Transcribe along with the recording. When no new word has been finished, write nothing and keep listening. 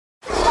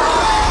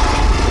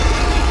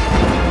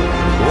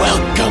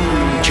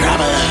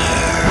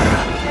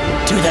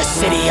the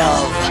city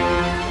of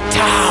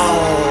Town.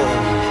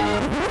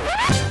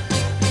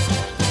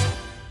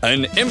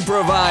 An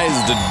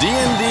improvised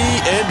D&D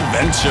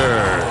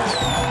adventure.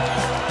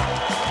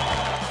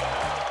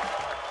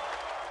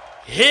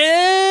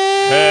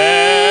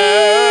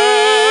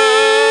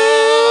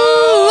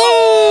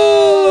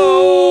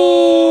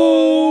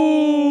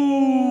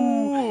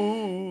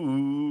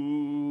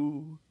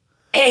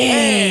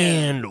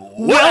 And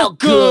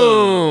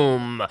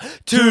welcome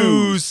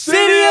to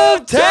City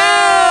of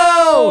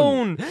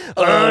Town,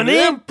 an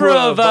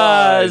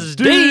improvised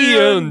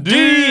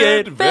D&D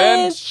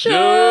adventure.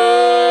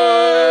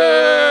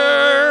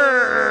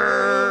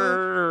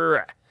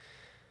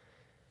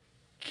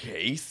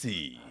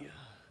 Casey,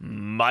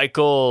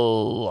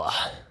 Michael,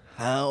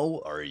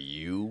 how are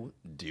you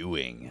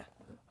doing?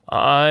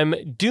 I'm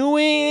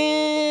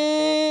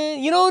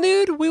doing...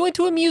 dude, we went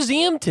to a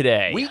museum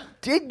today. We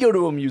did go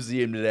to a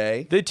museum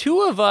today. The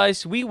two of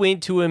us, we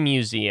went to a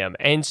museum.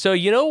 And so,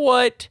 you know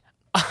what?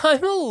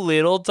 I'm a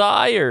little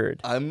tired.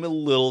 I'm a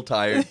little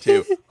tired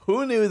too.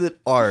 Who knew that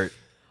art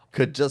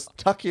could just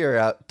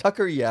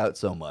tucker you out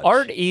so much?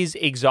 Art is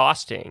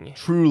exhausting.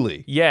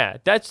 Truly. Yeah,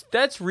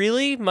 that's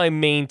really my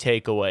main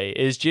takeaway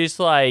is just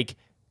like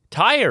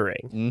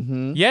tiring.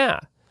 Mm-hmm. Yeah.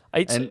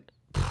 And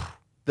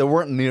there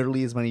weren't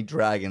nearly as many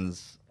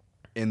dragons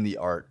in the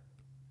art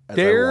as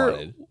I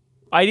wanted.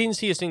 I didn't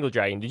see a single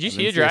dragon. Did you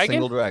see a dragon? A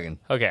single dragon.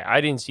 Okay, I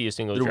didn't see a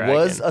single There dragon.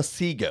 was a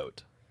sea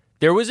goat.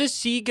 There was a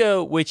sea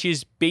goat, which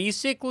is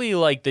basically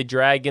like the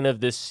dragon of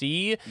the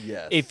sea.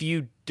 Yes. If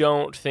you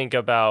don't think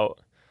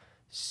about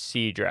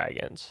sea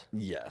dragons.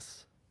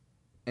 Yes.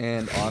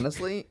 And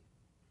honestly,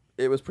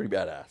 it was pretty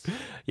badass.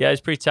 Yeah,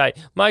 it's pretty tight.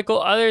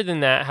 Michael, other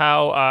than that,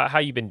 how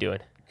you been doing?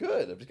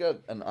 Good. I've just got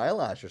an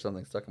eyelash or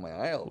something stuck in my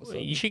eye all of a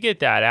sudden. You should get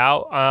that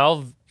out.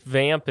 I'll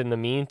vamp in the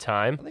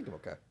meantime. I think I'm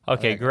okay.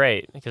 Okay,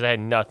 great, because I had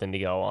nothing to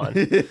go on.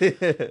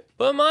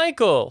 But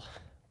Michael,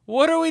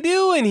 what are we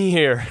doing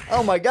here?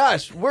 Oh my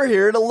gosh, we're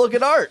here to look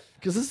at art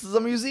because this is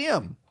a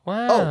museum.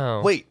 Wow.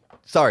 Oh, wait.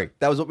 Sorry.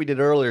 That was what we did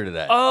earlier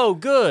today. Oh,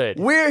 good.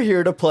 We're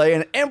here to play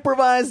an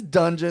improvised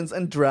Dungeons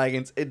and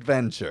Dragons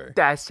adventure.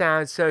 That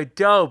sounds so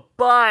dope,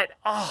 but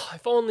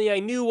if only I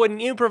knew what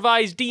an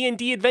improvised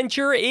D&D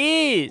adventure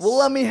is. Well,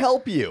 let me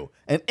help you.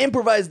 An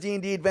improvised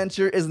D&D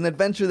adventure is an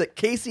adventure that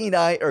Casey and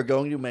I are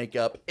going to make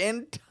up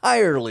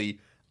entirely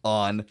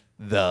on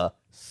the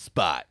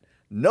spot.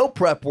 No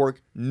prep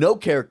work, no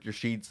character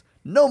sheets,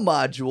 no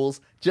modules,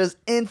 just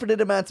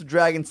infinite amounts of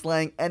dragon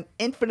slang and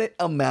infinite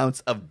amounts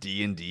of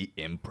D&D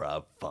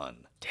improv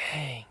fun.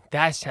 Dang,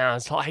 that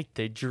sounds like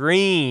the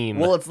dream.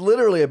 Well, it's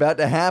literally about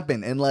to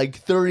happen in like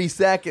 30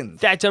 seconds.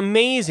 That's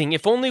amazing.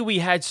 If only we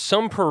had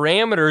some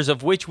parameters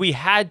of which we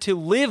had to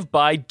live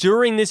by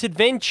during this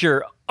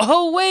adventure.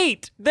 Oh,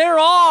 wait, there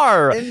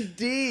are.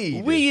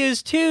 Indeed. We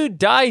use 2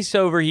 dice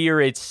over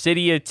here at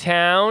City of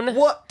Town.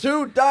 What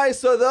 2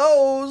 dice are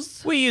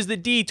those? We use the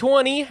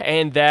D20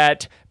 and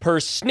that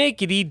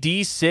persnickety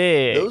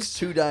D6. Those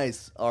 2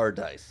 dice are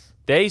dice.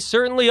 They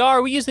certainly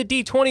are. We use the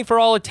D20 for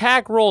all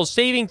attack rolls,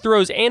 saving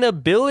throws, and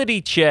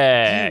ability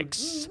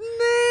checks.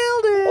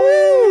 Nailed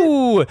it.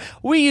 Ooh,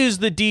 we use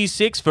the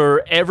D6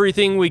 for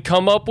everything we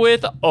come up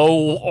with.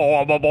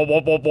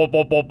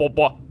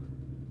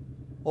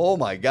 Oh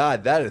my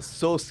god, that is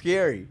so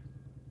scary.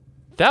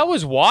 That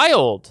was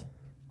wild.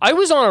 I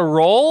was on a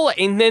roll,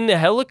 and then the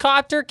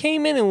helicopter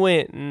came in and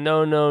went,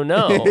 no. No.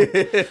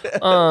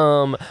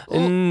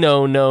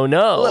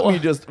 Let me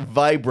just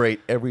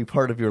vibrate every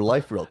part of your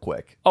life real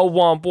quick. A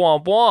womp,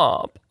 womp,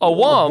 womp. A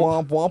womp.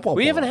 Womp, womp, womp,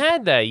 We haven't womp.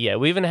 had that yet.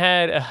 We haven't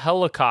had a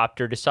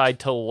helicopter decide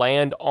to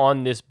land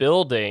on this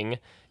building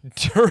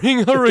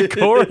during a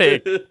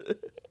recording.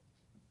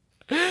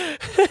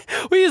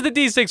 We use the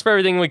D6 for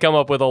everything we come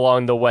up with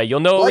along the way. You'll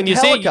know it Like when you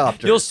see it.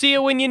 helicopters. You'll see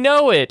it when you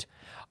know it.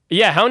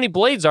 Yeah, how many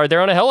blades are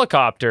there on a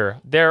helicopter?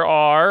 There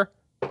are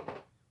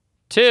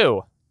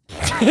 2.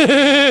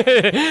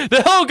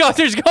 The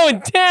helicopter's going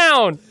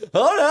down.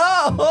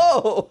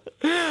 Oh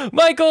no!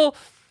 Michael,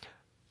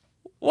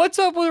 what's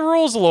up with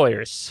rules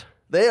lawyers?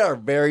 They are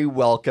very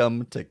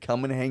welcome to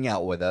come and hang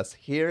out with us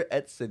here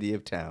at City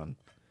of Town.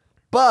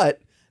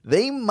 But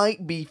they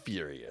might be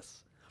furious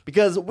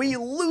because we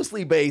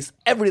loosely base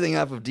everything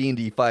off of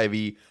D&D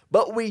 5e,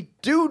 but we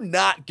do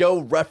not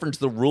go reference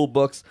the rule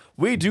books.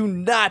 We do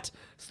not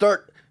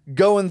start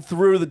going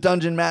through the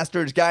Dungeon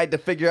Master's Guide to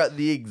figure out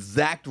the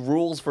exact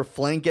rules for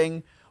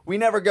flanking. We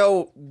never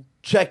go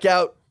check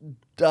out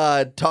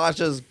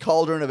Tasha's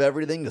Cauldron of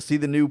Everything to see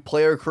the new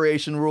player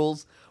creation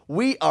rules.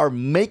 We are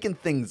making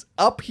things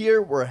up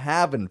here. We're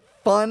having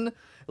fun.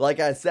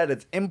 Like I said,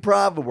 it's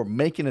improv, and we're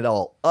making it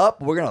all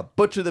up. We're going to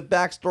butcher the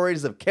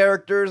backstories of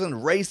characters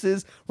and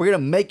races. We're going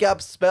to make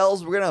up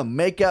spells. We're going to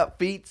make up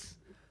feats.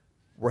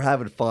 We're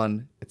having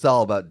fun. It's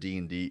all about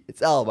D&D.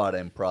 It's all about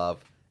improv.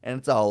 And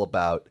it's all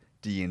about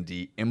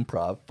D&D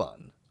improv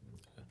fun.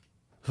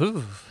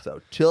 Whew.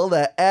 So chill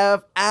the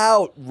F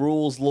out,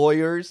 rules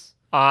lawyers.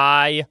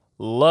 I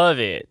love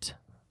it.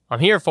 I'm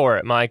here for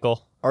it,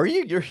 Michael. Are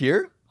you? You're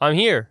here? I'm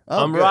here.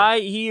 Oh, I'm good.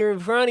 right here in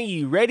front of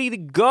you, ready to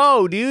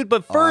go, dude.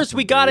 But first, Awesome,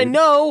 we gotta dude.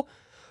 know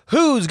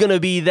who's gonna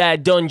be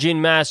that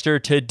dungeon master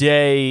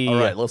today. All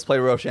right, let's play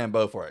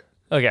Rochambeau for it.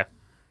 Okay.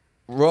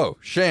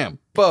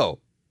 Rochambeau.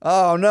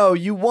 Oh no,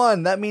 you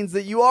won. That means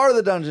that you are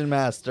the dungeon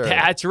master.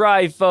 That's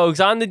right, folks.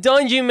 I'm the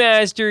dungeon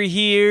master I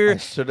here.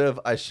 should have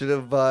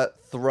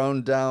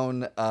thrown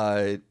down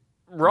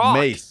Rock.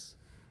 mace.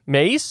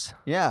 Mace?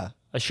 Yeah,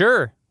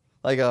 Sure.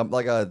 like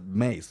a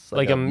mace.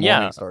 Like a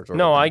yeah. Morningstar sort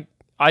No, of thing.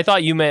 I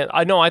thought you meant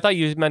I thought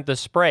you meant the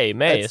spray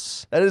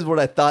mace. That is what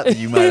I thought that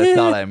you might have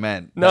thought I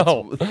meant.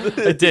 No,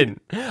 it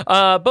didn't.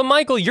 But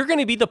Michael, you're going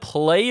to be the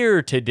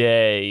player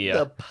today.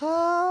 The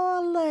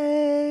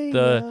player.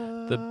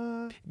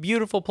 The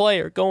beautiful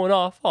player going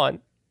off on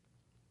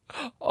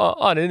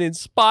an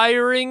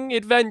inspiring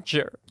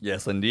adventure.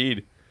 Yes,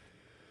 indeed.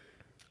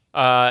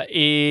 It's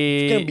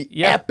It's gonna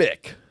be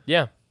epic.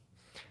 Yeah.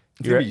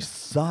 It's gonna be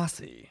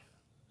saucy.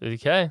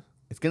 Okay.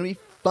 It's gonna be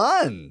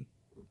fun.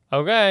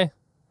 Okay.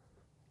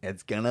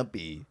 It's gonna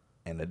be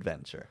an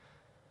adventure.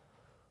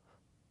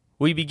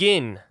 We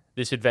begin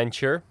this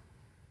adventure,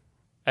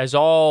 as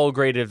all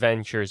great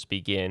adventures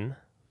begin,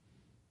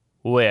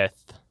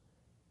 with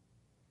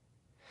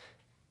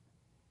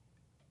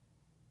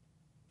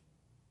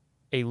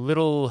a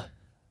little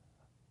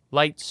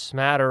light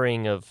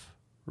smattering of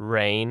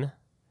rain,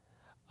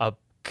 a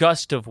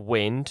gust of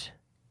wind,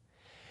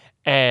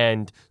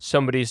 and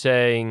somebody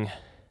saying,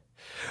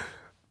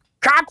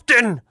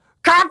 Captain!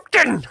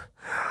 Captain!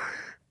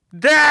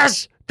 There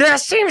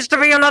seems to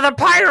be another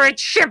pirate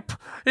ship!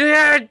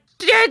 Get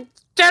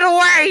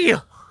away!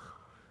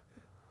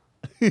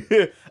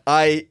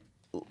 I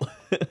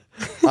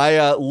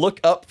look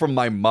up from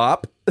my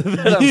mop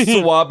that I'm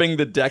swabbing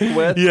the deck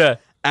with Yeah.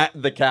 at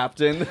the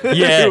captain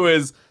Yeah. who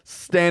is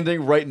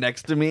standing right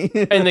next to me.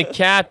 And the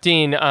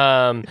captain,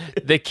 the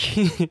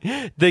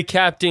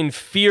captain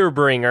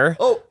Fearbringer.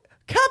 Oh,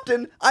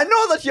 Captain, I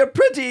know that you're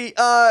pretty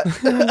I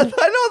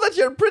know that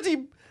you're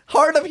pretty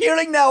hard of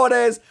hearing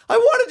nowadays. I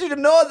wanted you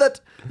to know that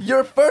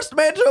your first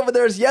mate over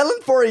there is yelling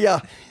for you.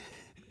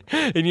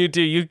 And you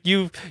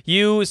do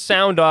you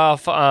sound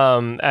off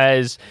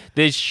as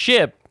this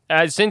ship.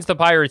 Since the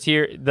pirate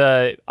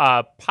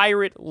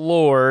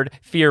lord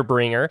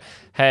Fearbringer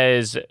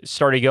has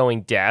started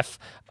going deaf,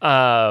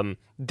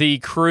 the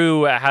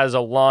crew has a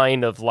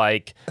line of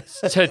like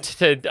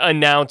to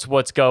announce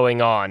what's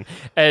going on.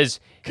 As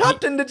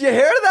Captain, did you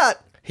hear that?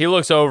 he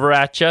looks over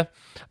at you,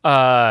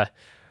 oh,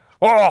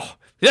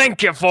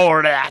 thank you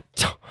for that.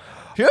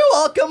 You're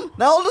welcome.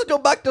 Now I'll just go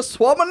back to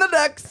swamming the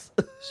decks.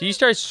 So you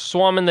start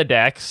swarming the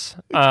decks,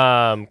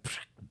 and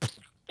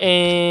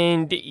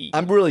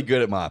I'm really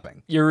good at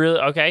mopping. you're really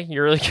okay.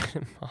 You're really good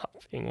at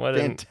mopping.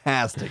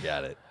 Fantastic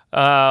at it.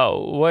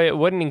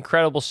 What an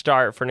incredible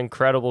start for an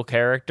incredible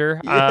character.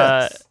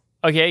 Yes.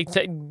 Okay,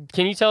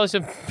 can you tell us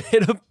a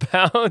bit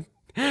about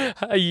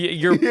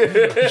you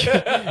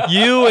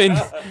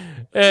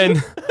and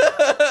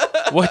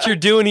what you're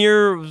doing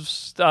here,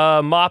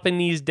 mopping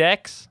these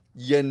decks?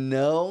 You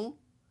know,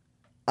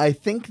 I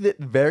think that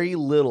very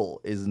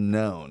little is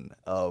known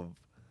of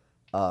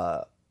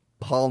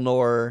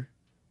Palnor.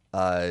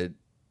 No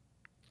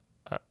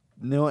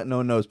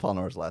one knows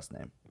Palnor's last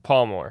name.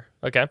 Palmore.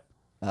 Okay.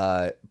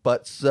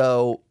 But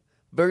so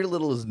very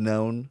little is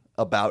known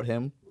about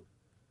him.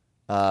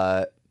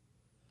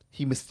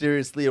 He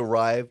mysteriously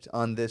arrived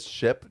on this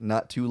ship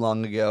not too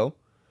long ago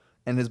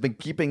and has been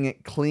keeping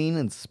it clean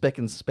and spick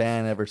and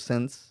span ever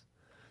since.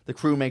 The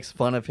crew makes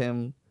fun of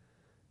him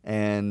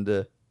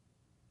and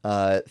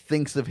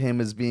thinks of him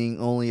as being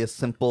only a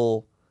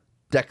simple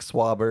deck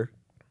swabber.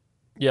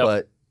 Yep.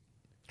 But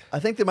I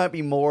think there might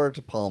be more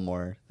to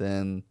Palmore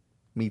than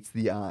meets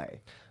the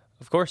eye.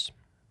 Of course.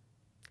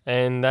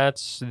 And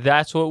that's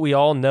what we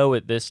all know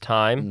at this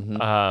time.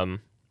 Mhm.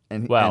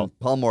 And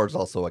Palmore is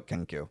also a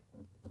Kenku.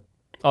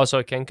 Also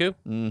at Kenku.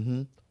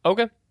 Mm-hmm.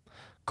 Okay,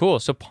 cool.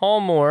 So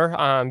Palmore,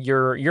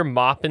 you're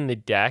mopping the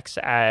decks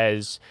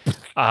as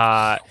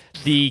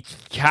the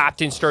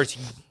captain starts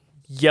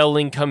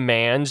yelling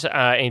commands,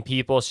 and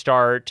people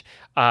start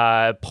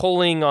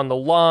pulling on the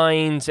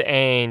lines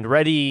and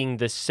readying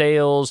the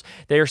sails.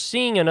 They're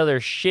seeing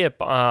another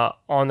ship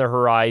on the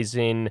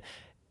horizon.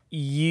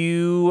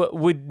 You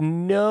would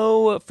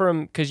know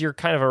from because you're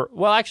kind of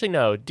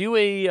no.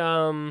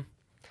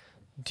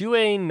 Do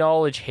a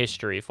knowledge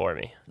history for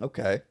me.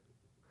 Okay.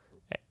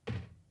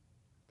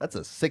 That's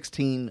a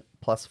 16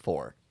 plus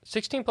 4.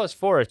 16 plus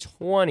 4 is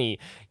 20.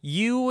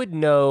 You would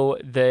know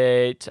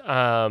that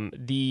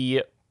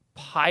the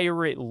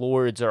pirate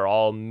lords are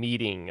all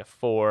meeting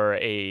for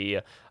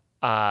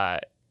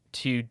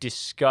to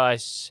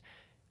discuss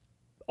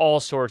all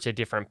sorts of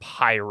different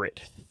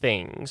pirate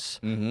things.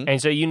 Mm-hmm.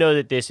 And so you know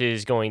that this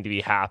is going to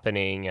be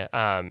happening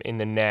in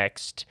the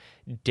next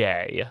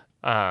day.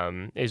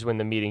 is when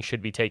the meeting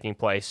should be taking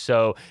place.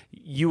 So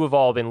you have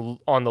all been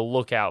on the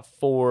lookout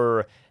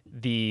for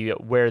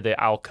where the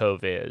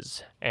alcove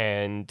is,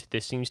 and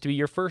this seems to be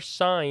your first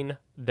sign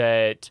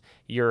that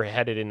you're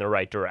headed in the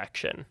right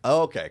direction.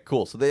 Okay,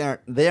 cool. So they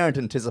aren't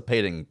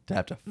anticipating to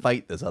have to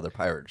fight this other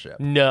pirate ship.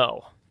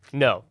 No,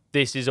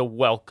 this is a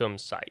welcome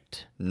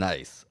sight.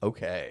 Nice.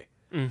 Okay.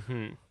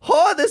 Mm-hmm.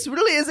 Oh, this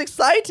really is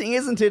exciting,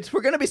 isn't it?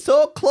 We're gonna be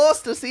so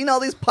close to seeing all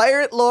these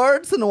pirate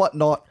lords and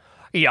whatnot.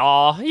 Yeah,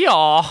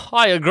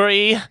 I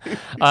agree.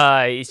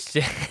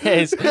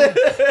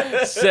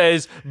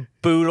 Says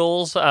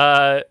Boodles.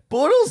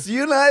 Boodles,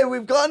 you and I,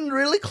 we've gotten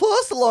really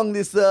close along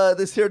this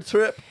here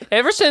trip.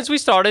 Ever since we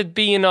started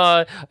being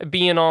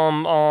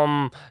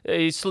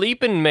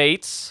sleeping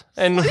mates,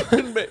 and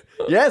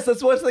Yes,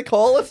 that's what they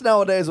call us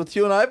nowadays. What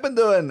you and I've been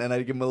doing, and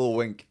I give him a little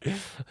wink.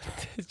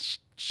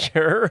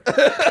 Sure,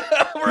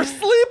 We're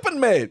sleeping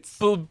mates.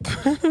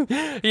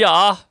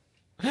 Yeah,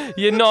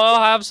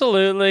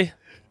 absolutely.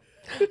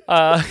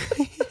 You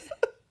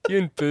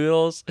and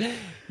Boodles.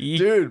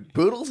 Dude,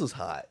 Boodles is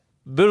hot.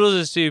 Boodles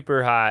is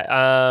super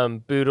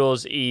hot.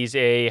 Boodles is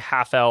a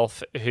half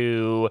elf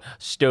who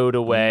stowed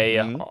away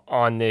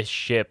on this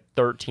ship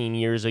 13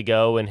 years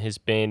ago and has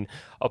been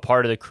a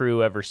part of the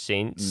crew ever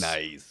since.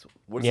 Nice.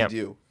 What does he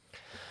do?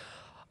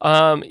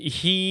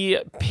 He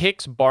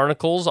picks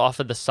barnacles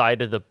off of the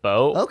side of the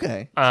boat.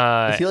 Okay.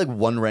 Is he like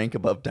one rank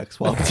above Deck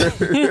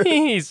Swapper?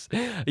 He is.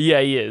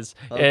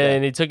 Okay.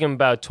 And it took him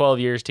about 12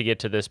 years to get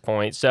to this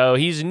point. So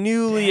he's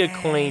newly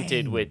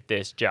acquainted with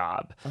this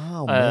job.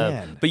 Oh,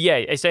 man. But yeah,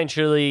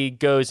 essentially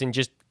goes and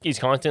just he's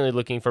constantly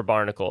looking for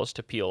barnacles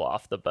to peel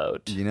off the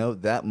boat. You know,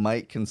 that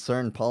might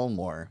concern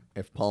Palmore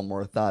if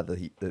Palmore thought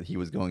that he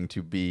was going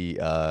to be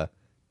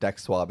deck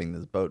swabbing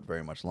this boat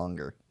very much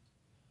longer.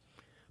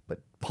 But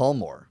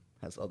Palmore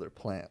has other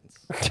plans.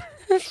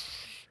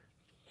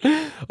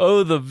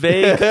 Oh, the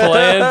vague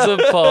plans of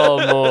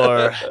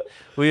Palmore.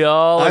 We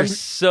all are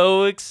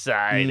so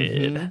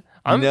excited.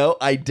 Mm-hmm.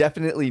 I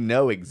definitely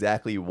know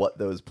exactly what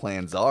those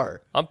plans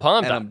are. I'm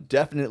pumped. And I'm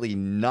definitely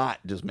not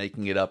just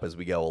making it up as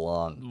we go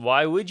along.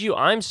 Why would you?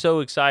 I'm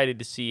so excited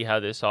to see how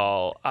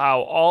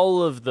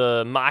all of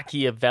the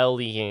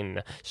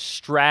Machiavellian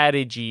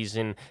strategies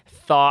and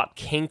thought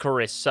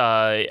cankerous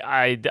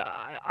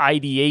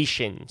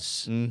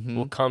ideations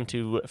will come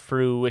to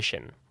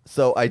fruition.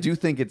 So I do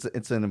think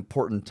it's an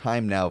important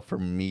time now for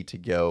me to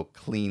go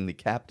clean the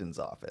captain's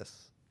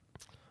office.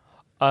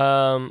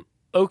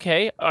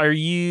 Okay. Are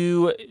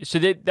you so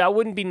that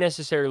wouldn't be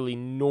necessarily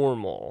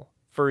normal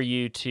for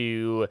you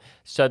to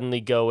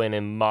suddenly go in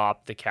and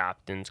mop the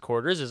captain's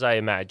quarters, as I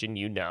imagine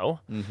you know.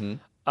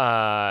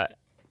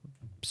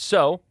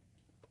 So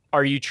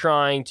are you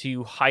trying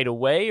to hide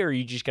away, or are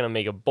you just going to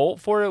make a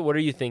bolt for it? What are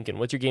you thinking?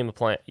 What's your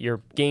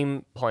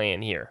game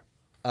plan here?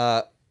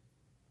 Well,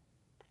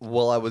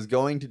 I was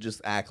going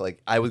to act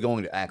like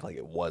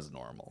it was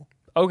normal,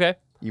 Okay.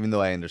 even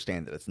though I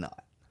understand that it's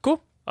not.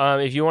 Cool.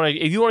 If you want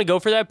to go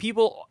for that,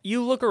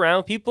 you look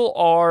around. People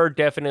are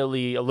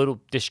definitely a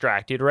little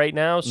distracted right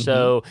now.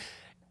 So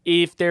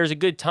if there's a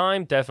good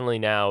time, definitely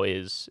now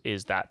is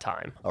that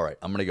time. All right,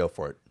 I'm gonna go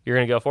for it. You're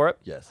gonna go for it?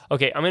 Yes.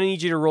 Okay, I'm gonna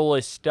need you to roll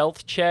a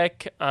stealth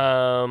check.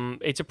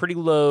 It's a pretty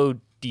low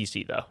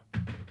DC though.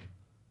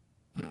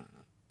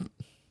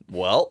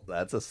 Well,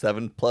 that's a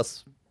 7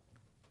 plus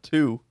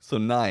 2, so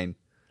 9.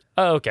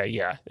 Oh, okay,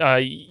 yeah.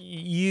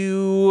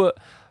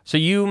 So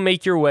you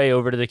make your way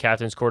over to the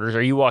captain's quarters.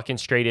 Are you walking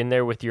straight in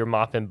there with your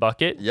mop and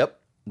bucket? Yep,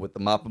 with the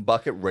mop and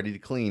bucket ready to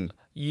clean.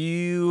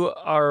 You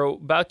are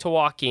about to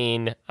walk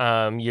in.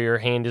 Your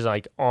hand is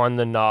like on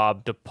the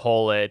knob to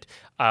pull it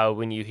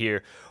when you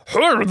hear,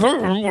 "What are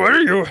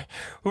you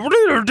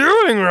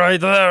doing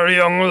right there,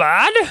 young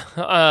lad?"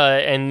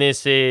 And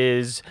this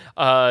is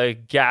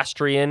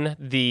Gastrian,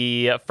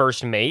 the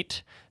first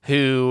mate,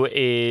 who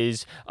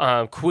is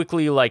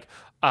quickly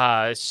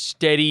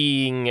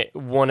steadying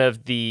one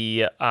of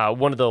the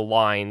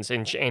lines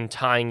and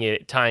tying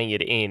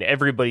it in.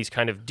 Everybody's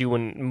kind of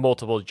doing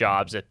multiple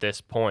jobs at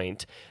this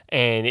point,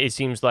 and it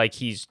seems like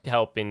he's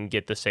helping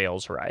get the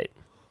sails right.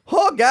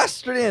 Oh,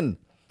 Gastrian!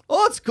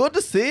 Oh, it's good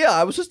to see you.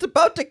 I was just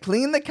about to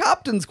clean the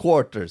captain's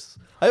quarters.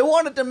 I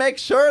wanted to make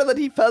sure that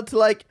he felt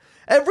like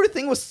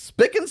everything was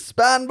spick and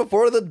span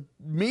before the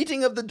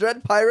meeting of the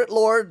Dread Pirate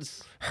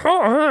Lords.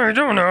 Oh, I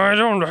don't know. I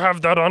don't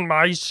have that on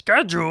my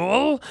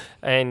schedule.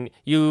 And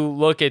you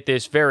look at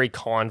this very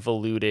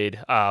convoluted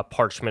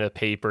parchment of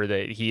paper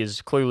that he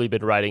has clearly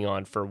been writing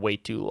on for way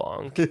too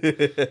long.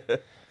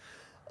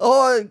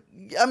 Oh,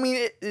 I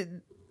mean,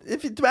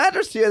 if it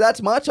matters to you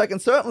that much, I can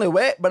certainly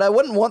wait, but I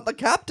wouldn't want the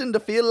captain to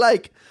feel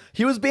like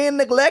he was being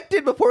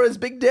neglected before his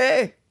big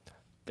day.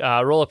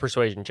 Roll a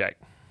persuasion check.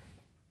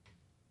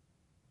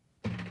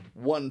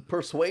 1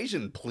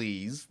 persuasion,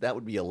 please. That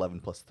would be 11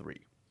 plus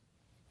 3.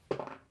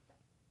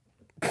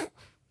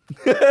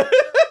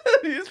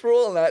 He's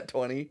rolling that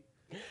 20.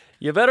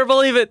 You better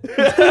believe it.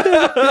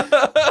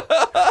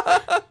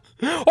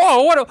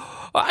 Oh, what?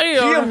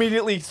 He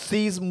immediately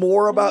sees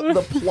more about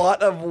the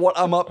plot of what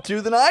I'm up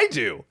to than I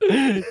do.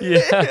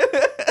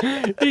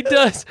 Yeah, he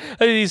does.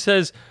 And he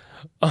says,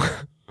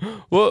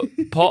 "Well,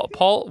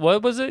 Paul,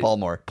 what was it? Paul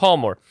Moore.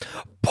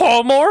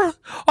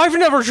 I've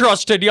never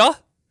trusted you.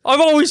 I've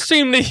always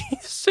seemed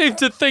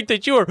to think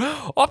that you were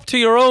up to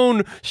your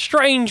own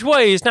strange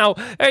ways. Now,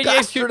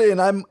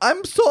 Gastardin,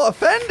 I'm so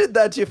offended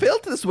that you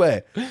felt this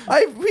way.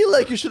 I feel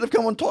like you should have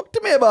come and talked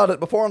to me about it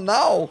before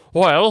now.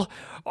 Well,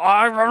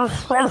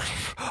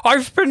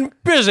 I've been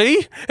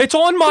busy. It's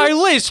on my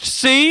list,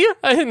 see?"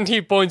 And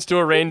he points to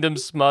a random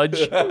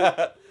smudge.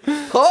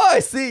 Oh, I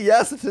see.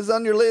 Yes, it is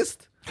on your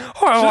list.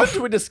 Shouldn't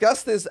we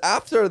discuss this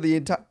after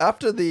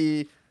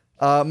the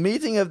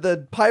meeting of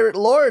the pirate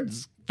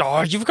lords?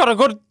 Oh, you've got a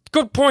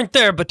good point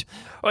there, but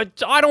I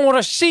don't want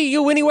to see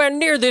you anywhere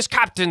near this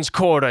captain's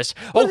quarters,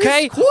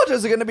 okay? His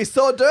quarters are going to be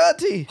so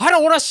dirty. I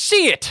don't want to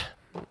see it.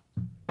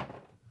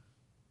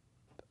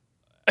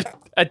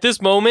 At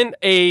this moment,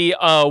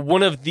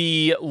 one of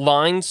the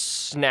lines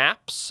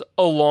snaps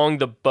along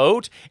the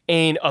boat,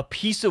 and a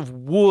piece of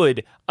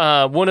wood,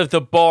 one of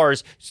the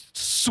bars,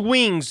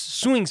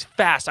 swings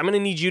fast. I'm going to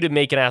need you to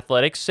make an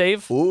athletics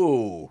save.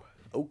 Ooh,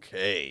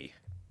 okay.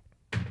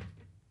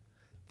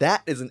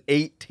 That is an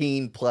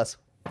 18 plus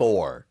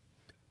 4.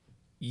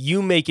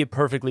 You make it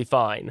perfectly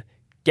fine.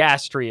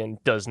 Gastrian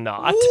does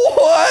not.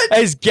 What?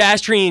 As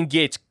Gastrian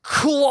gets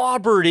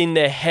clobbered in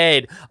the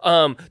head,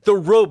 the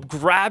rope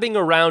grabbing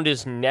around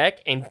his neck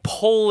and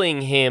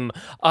pulling him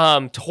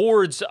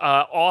towards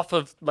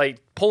the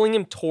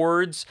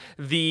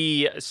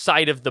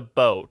side of the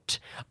boat.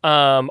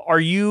 Are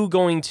you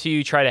going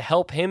to try to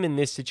help him in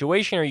this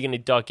situation, or are you going to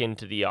duck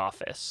into the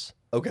office?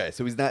 Okay,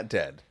 so he's not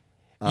dead.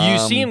 You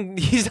see him,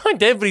 he's not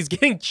dead, but he's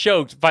getting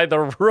choked by the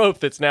rope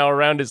that's now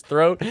around his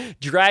throat,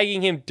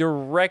 dragging him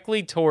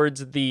directly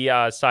towards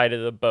the side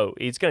of the boat.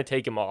 It's going to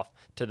take him off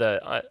to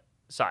the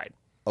side.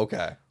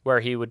 Okay.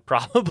 Where he would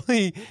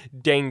probably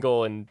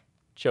dangle and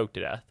choke to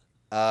death.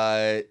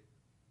 I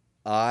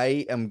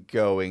am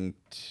going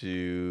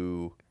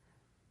to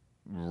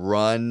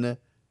run,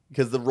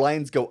 because the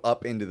lines go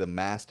up into the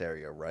mast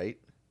area, right?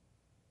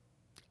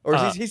 Or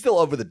is he's still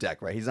over the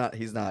deck, right? He's not.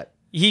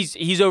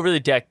 He's over the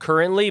deck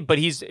currently, but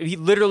he's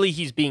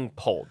being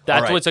pulled.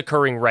 That's right. What's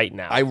occurring right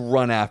now. I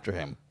run after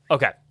him.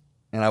 Okay.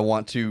 And I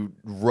want to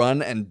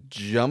run and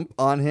jump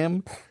on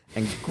him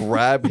and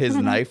grab his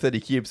knife that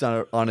he keeps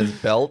on his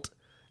belt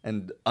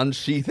and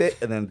unsheath it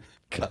and then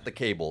cut the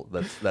cable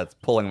that's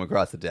pulling him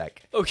across the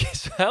deck. Okay,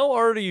 so how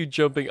hard are you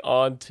jumping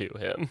onto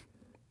him?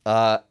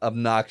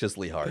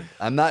 Obnoxiously hard.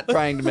 I'm not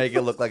trying to make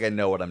it look like I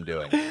know what I'm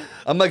doing.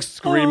 I'm like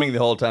screaming the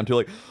whole time too,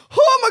 like,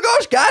 oh my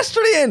gosh,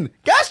 Gastrian!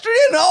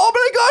 Oh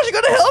my gosh, I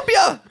gotta help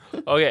you!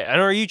 Okay,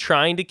 and are you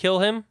trying to kill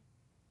him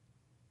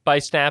by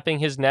snapping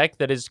his neck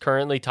that is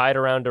currently tied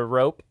around a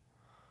rope?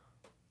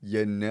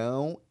 You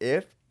know,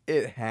 if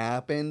it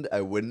happened, I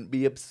wouldn't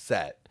be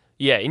upset.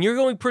 Yeah, and you're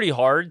going pretty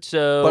hard,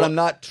 so... But I'm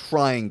not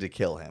trying to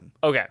kill him.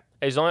 Okay,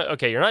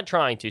 you're not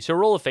trying to. So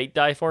roll a fate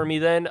die for me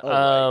then.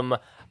 Right.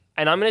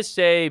 And I'm gonna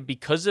say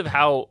because of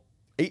how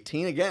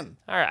 18 again.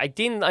 All right, I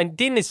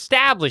didn't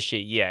establish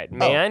it yet,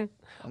 man.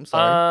 Oh, I'm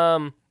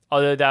sorry.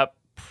 Although that.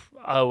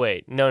 Oh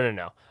wait,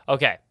 no.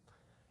 Okay,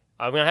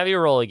 I'm gonna have you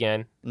roll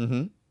again.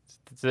 Mm-hmm.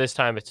 So this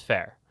time it's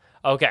fair.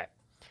 Okay,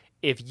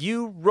 if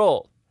you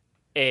roll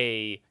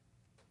a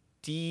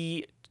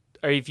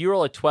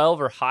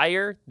 12 or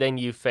higher, then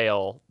you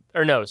fail.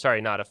 Or no,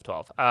 sorry, not a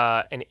 12.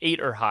 An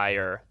 8 or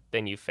higher,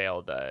 then you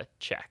fail the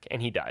check,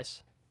 and he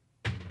dies.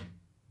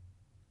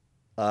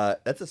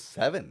 That's a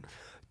 7.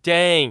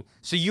 Dang.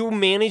 So you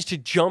managed to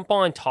jump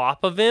on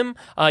top of him.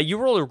 You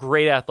rolled a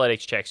great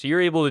athletics check, so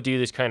you're able to do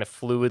this kind of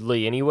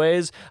fluidly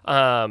anyways.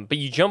 But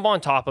you jump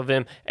on top of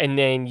him, and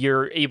then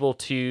you're able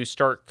to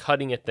start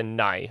cutting at the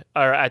knife,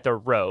 or at the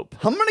rope.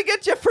 I'm going to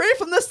get you free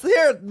from this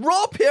here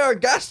rope here,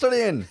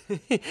 Gastrian.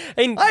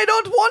 And I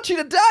don't want you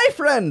to die,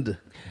 friend.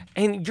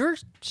 And you're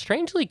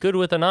strangely good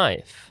with a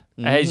knife,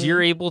 as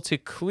you're able to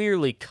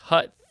clearly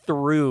cut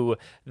through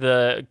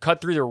the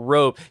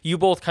rope. You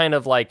both kind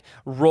of like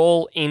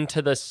roll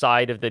into the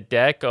side of the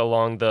deck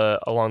along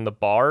the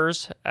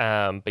bars,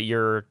 but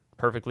you're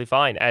perfectly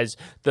fine. As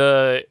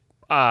the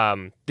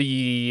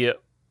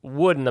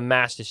wood and the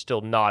mast is still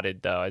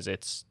knotted though, as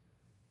it's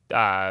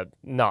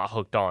not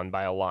hooked on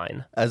by a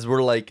line. As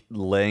we're like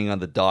laying on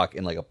the dock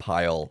in like a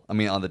pile,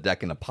 on the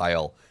deck in a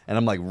pile, and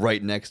I'm like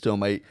right next to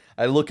him.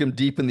 I look him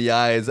deep in the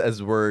eyes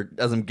as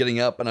I'm getting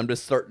up, and I'm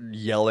just starting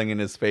yelling in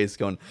his face,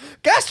 going,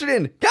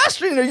 Gastrian,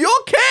 are you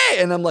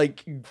okay? And I'm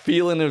like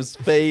feeling his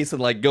face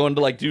and like going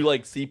to like do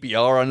like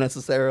CPR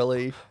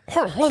unnecessarily.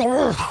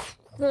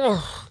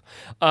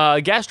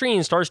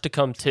 Gastrian starts to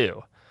come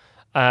to,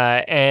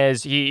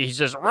 as he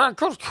says,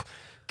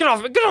 get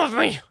off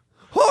me.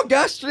 Oh,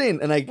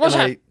 Gastrian! And I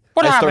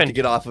start to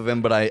get off of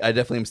him, but I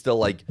definitely am still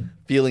like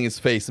feeling his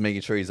face and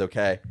making sure he's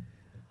okay.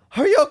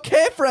 Are you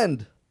okay,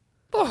 friend?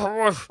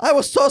 I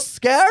was so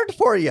scared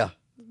for you.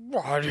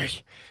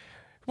 What?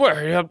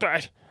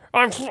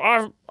 I'm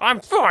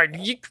fine.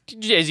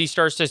 As he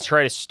starts to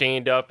try to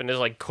stand up and is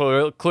like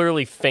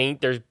clearly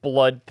faint, there's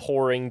blood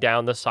pouring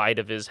down the side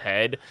of his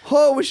head.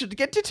 Oh, we should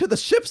get you to the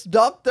ship's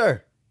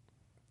doctor.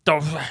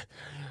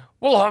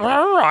 Well,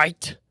 all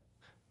right.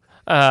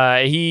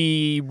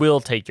 He will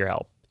take your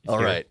help. All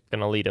You're right.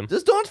 Gonna lead him.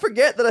 Just don't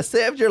forget that I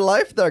saved your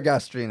life there,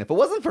 Gastrian. If it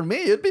wasn't for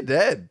me, you'd be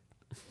dead.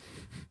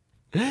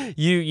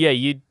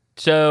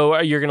 So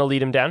you're gonna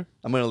lead him down?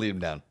 I'm going to lead him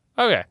down.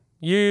 Okay.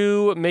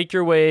 You make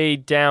your way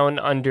down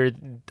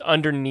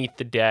underneath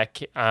the deck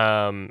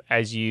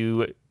as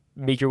you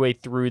make your way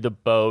through the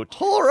boat.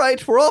 All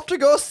right, we're off to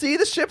go see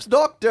the ship's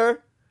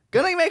doctor.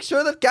 Gonna make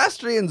sure that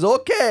Gastrian's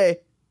okay.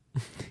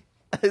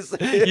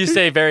 You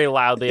say very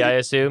loudly, I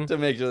assume. To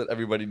make sure that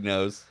everybody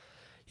knows.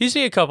 You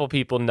see a couple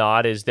people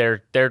nod as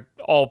they're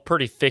all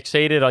pretty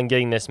fixated on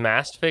getting this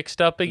mast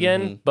fixed up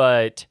again,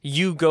 but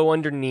you go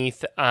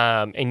underneath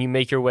and you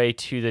make your way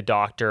to the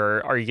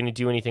doctor. Are you going to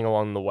do anything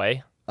along the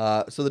way?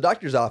 So the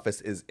doctor's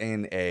office is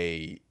in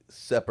a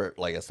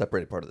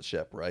separated part of the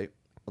ship, right?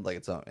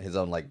 Like his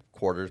own like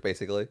quarters,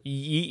 basically.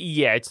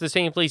 Yeah, it's the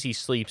same place he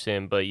sleeps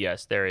in, but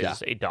yes, there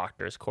is a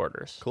doctor's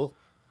quarters. Cool.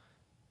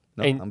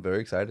 No, And- I'm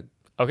very excited.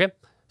 Okay.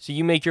 So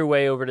you make your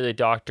way over to the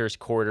doctor's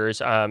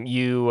quarters.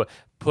 You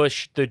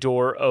push the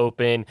door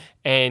open,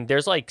 and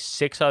there's like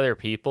 6 other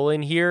people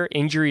in here.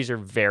 Injuries are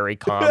very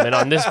common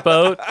on this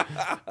boat.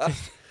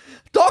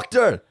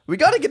 Doctor, we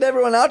got to get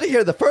everyone out of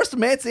here. The first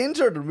mate's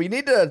injured. We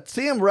need to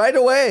see him right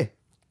away.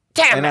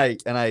 Damn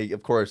And I,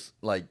 of course,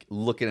 like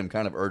look at him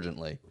kind of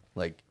urgently.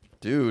 Like,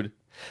 dude.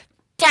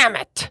 Damn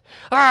it!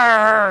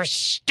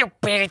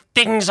 Stupid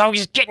things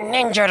always getting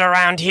injured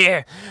around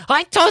here.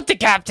 I told the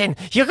captain,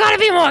 you gotta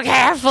be more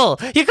careful.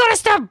 You gotta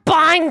start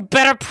buying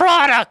better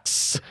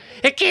products.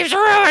 It keeps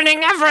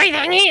ruining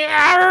everything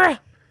here.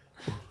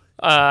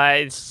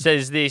 It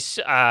says this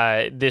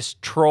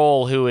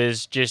troll who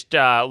is just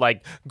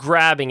like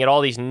grabbing at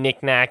all these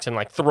knickknacks and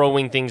like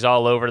throwing things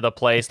all over the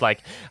place.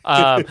 Like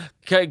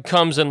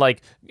comes and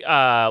like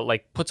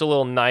puts a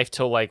little knife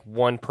to like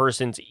one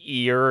person's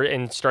ear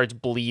and starts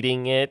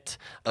bleeding it.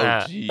 Oh,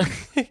 jeez.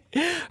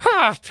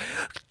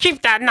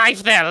 Keep that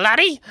knife there,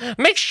 laddie.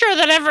 Make sure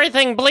that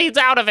everything bleeds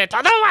out of it.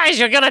 Otherwise,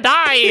 you're gonna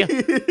die.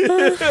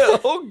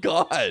 Oh,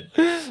 God.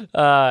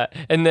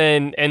 And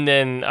then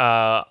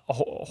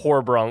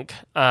Horbrunk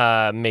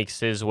makes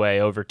his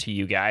way over to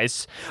you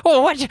guys.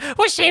 Oh,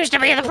 what seems to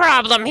be the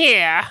problem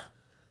here?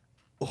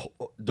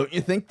 Don't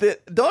you think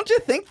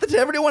that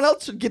everyone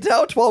else should get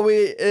out while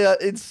we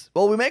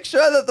make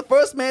sure that the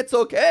first mate's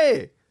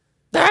okay?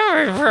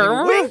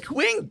 Wink,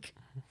 wink.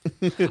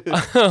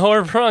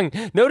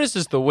 Horbrung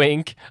notices the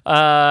wink.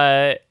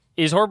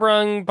 Is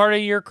Horbrung part of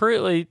your crew?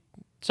 Like,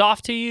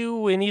 soft to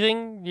you?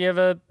 Anything? Do you have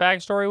a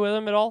backstory with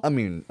him at all? I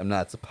mean, I'm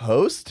not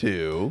supposed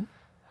to,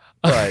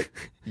 but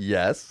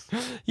yes.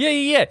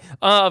 Yeah.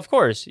 Of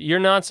course, you're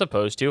not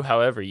supposed to.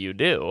 However, you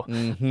do.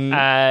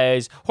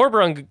 As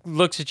Horbrung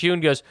looks at you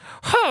and goes,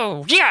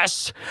 Oh,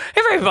 yes!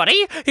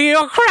 Everybody,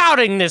 you're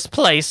crowding this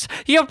place.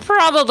 You're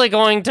probably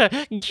going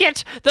to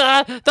get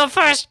the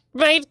first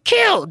mate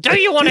killed. Do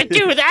you want to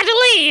do that?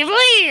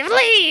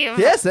 Leave!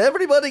 Yes,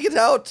 everybody get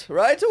out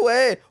right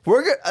away.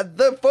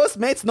 The first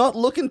mate's not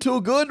looking too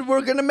good.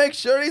 We're gonna make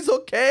sure he's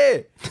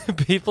okay.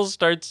 people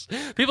start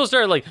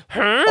like,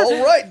 huh?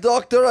 All right,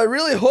 doctor. I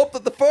really hope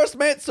that the first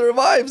mate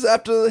survives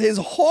after his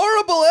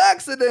horrible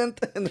accident.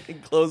 And they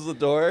close the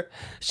door.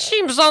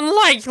 Seems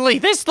unlikely.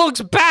 This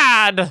looks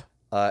bad.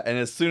 And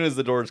as soon as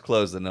the door's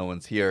closed and no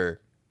one's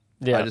here,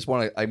 Yeah. I'm just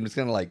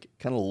gonna like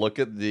kind of look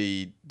at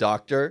the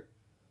doctor,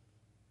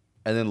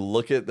 and then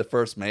look at the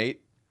first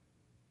mate,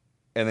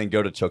 and then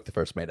go to choke the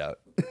first mate out.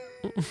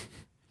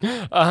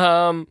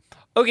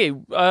 Okay.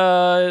 And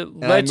I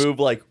Let's move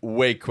like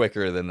way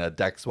quicker than a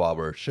deck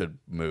swabber should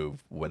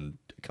move when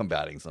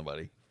combating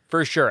somebody.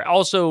 for sure.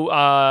 Also,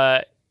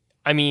 I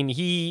mean,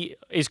 he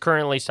is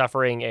currently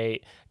suffering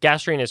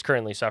Gastrian is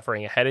currently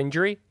suffering a head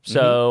injury.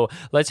 So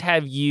let's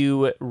have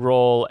you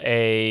roll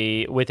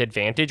with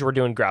advantage. We're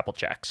doing grapple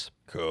checks.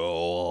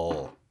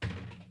 Cool.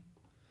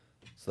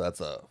 So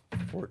that's a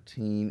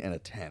 14 and a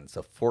 10.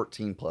 So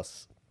 14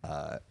 plus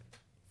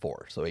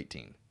 4, so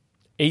 18.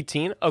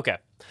 18. Okay.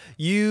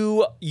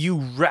 You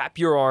wrap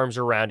your arms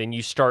around and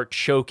you start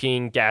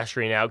choking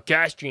Gastrian out.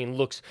 Gastrian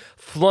looks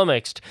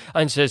flummoxed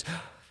and says,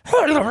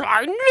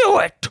 I knew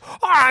it.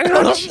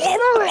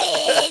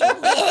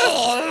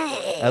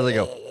 As I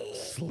go,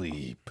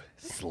 sleep.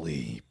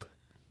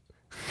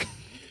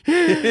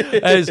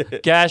 as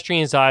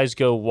Gastrian's eyes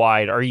go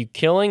wide, are you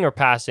killing or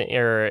passing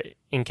or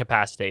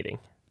incapacitating?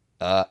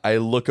 I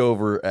look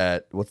over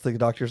at, what's the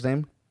doctor's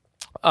name?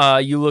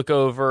 You look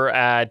over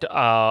at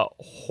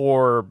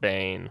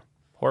Horbane.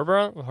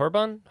 Horbane?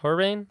 Horbang.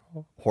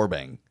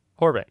 Horbane.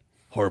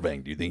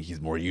 Horbang, do you think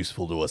he's more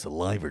useful to us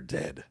alive or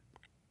dead?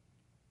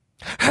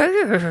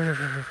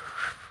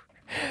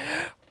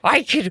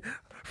 I could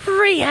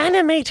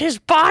reanimate his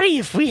body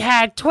if we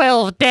had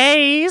 12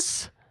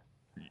 days.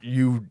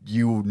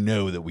 You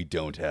know that we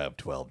don't have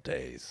 12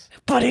 days.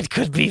 But it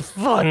could be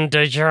fun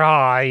to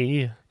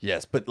try.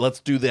 Yes, but let's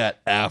do that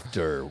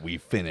after we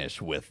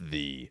finish with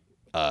the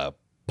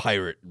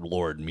pirate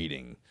lord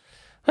meeting.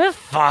 Well,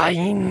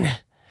 fine.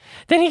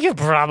 Then he could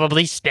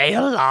probably stay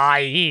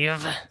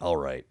alive. All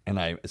right,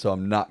 so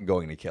I'm not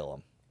going to kill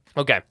him.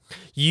 Okay.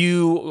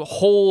 You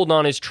hold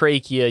on his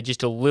trachea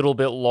just a little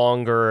bit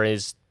longer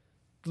as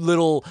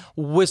little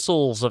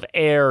whistles of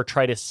air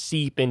try to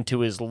seep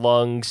into his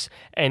lungs,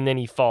 and then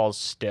he falls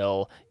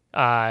still.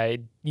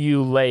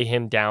 You lay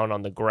him down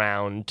on the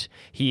ground.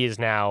 He is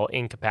now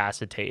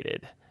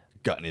incapacitated.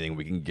 Got anything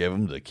we can give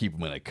him to keep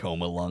him in a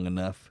coma long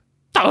enough?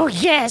 Oh,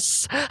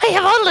 yes. I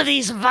have all of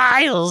these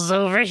vials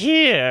over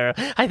here.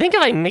 I think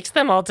if I mix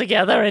them all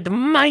together, it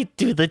might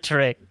do the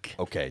trick.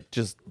 Okay,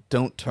 just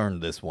don't turn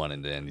this one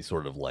into any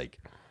sort of, like,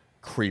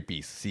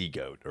 creepy sea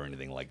goat or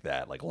anything like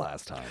that, like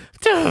last time.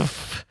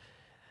 Oof.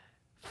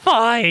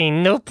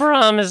 Fine, no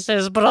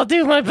promises, but I'll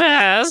do my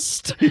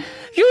best.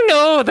 You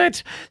know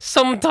that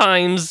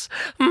sometimes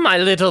my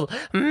little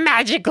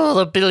magical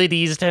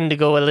abilities tend to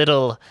go a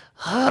little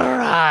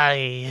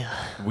awry.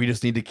 We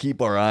just need to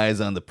keep our eyes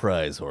on the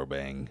prize,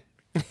 Horbang.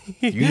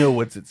 You know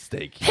what's at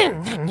stake here.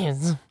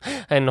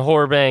 And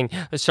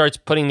Horbang starts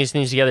putting these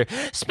things together.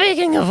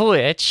 Speaking of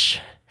which,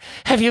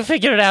 have you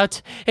figured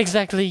out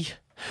exactly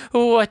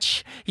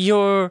what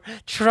you're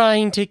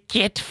trying to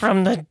get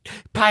from the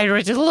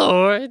pirate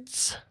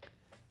lords?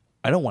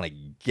 I don't want to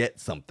get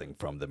something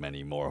from them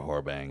anymore,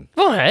 Horbang.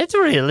 What,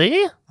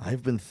 really?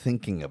 I've been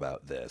thinking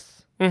about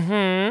this.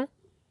 Mm-hmm.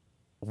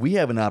 We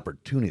have an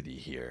opportunity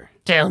here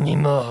Tell me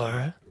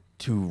more.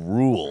 to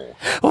rule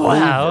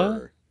Wow.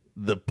 over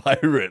the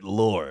pirate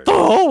lord.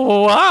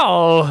 Oh,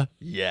 wow.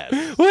 Yes.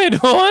 Wait,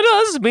 what?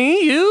 Us?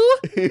 Me? You?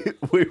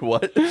 Wait,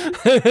 what?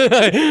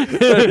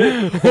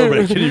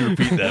 Horbang, can you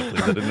repeat that,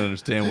 please? I didn't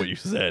understand what you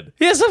said.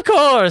 Yes, of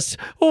course.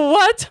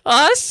 What?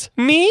 Us?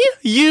 Me?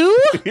 You?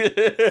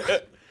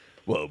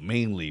 Well,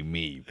 mainly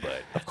me,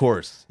 but of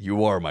course,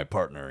 you are my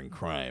partner in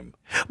crime.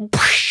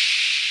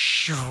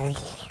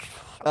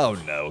 Oh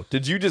no,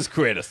 did you just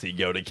create a sea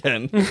goat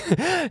again?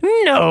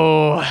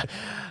 No.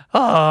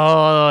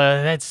 Oh,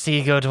 that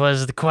sea goat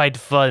was quite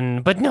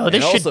fun. But no,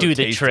 this It should also do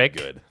the tasted trick.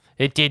 good.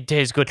 It did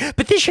taste good.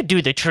 But this should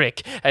do the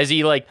trick. As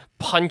he like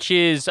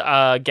punches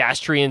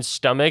Gastrian's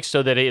stomach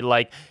so that it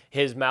like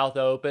his mouth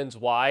opens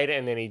wide,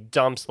 and then he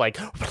dumps like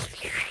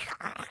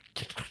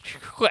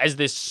as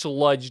this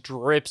sludge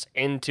drips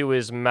into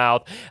his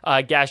mouth.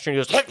 Gastrian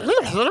goes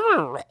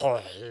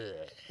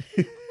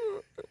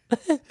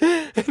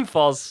and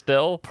falls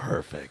still.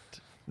 Perfect.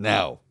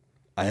 Now,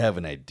 I have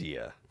an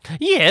idea.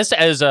 Yes,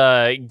 as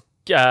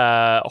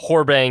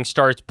Horbang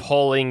starts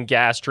pulling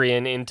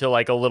Gastrian into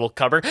like a little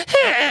cupboard.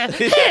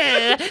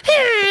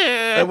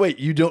 Wait,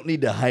 you don't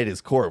need to hide his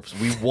corpse.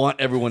 We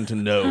want everyone to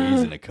know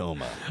he's in a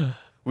coma.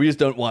 We just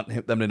don't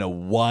want them to know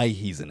why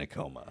he's in a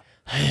coma.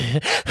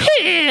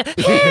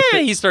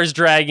 He starts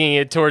dragging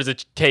it towards the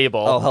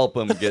table. I'll help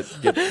him get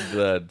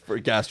the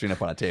Gastrian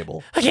up on a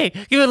table. Okay,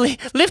 you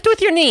lift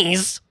with your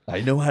knees.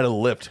 I know how to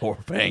lift,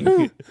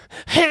 Horbang.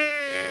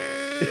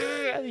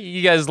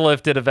 You guys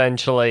lift it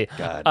eventually.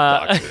 God,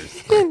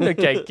 doctors.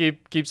 Okay,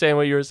 keep saying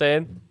what you were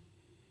saying.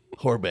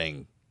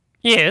 Horbang,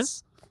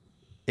 Yes.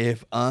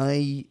 if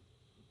I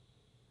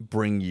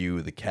bring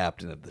you the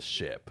captain of the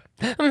ship,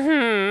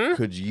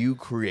 could you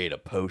create a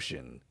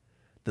potion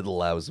that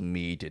allows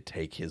me to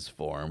take his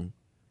form?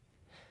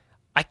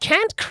 I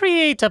can't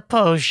create a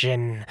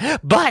potion,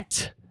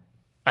 but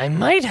I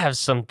might have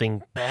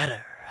something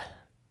better.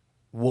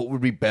 What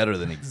would be better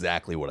than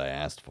exactly what I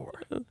asked for?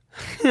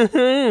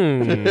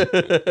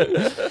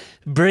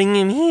 Bring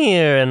him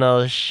here and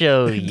I'll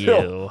show you.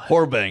 No,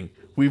 Horbang,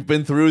 we've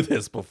been through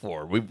this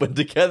before. We've been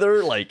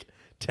together like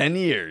 10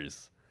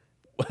 years.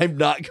 I'm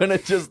not gonna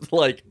just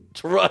like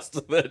trust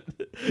that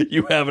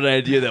you have an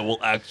idea that will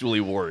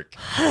actually work.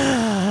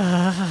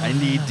 I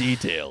need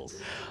details.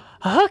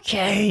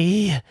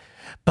 Okay,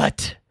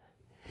 but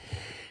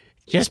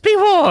just be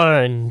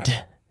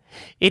warned.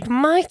 It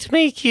might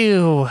make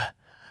you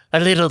a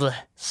little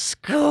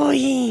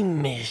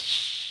squeamish.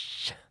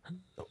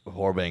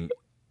 Horbang,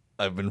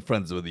 I've been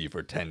friends with you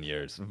for 10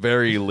 years.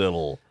 Very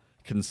little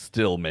can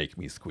still make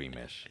me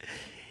squeamish.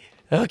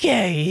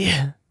 Okay.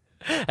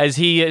 As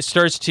he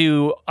starts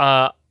to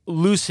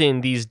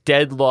loosen these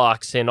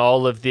deadlocks and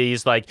all of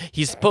these, like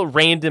he's put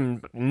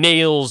random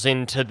nails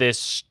into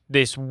this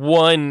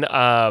one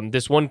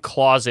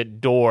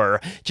closet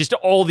door, just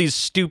all these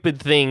stupid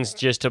things,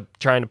 just to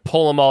trying to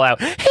pull them all out.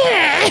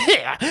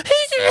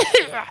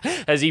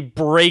 As he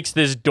breaks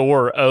this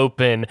door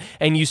open,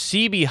 and you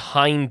see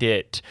behind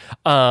it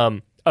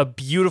a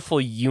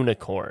beautiful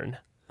unicorn.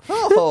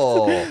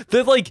 Oh,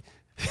 That like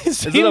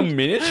is it a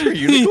miniature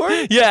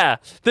unicorn? Yeah,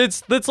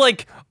 that's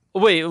like,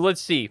 wait,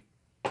 let's see.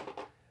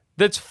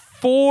 That's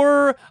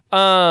four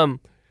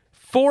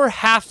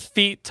half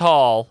feet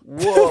tall.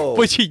 Whoa.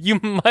 Which you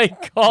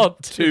might call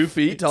 2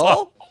 feet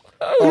tall?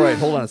 All right,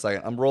 hold on a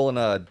second. I'm rolling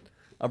a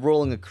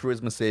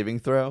charisma saving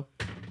throw.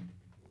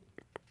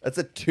 That's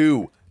a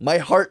 2. my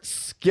heart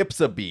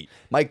skips a beat.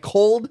 My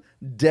cold,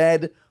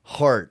 dead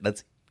heart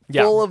that's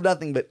Yeah. full of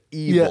nothing but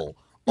evil.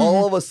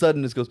 All of a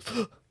sudden, just goes,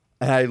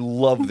 and I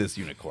love this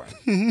unicorn.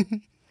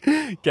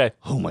 Okay.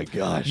 Oh my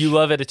gosh. You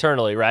love it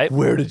eternally, right?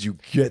 Where did you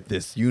get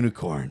this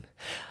unicorn?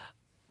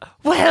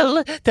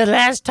 Well, the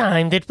last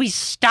time that we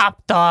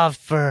stopped off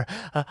for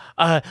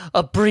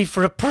a brief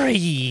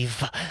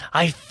reprieve,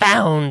 I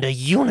found a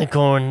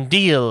unicorn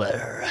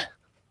dealer.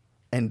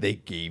 And they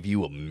gave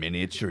you a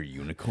miniature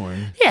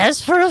unicorn?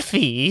 Yes, for a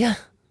fee.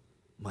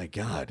 My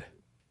God.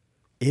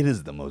 It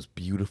is the most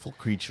beautiful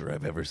creature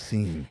I've ever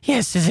seen.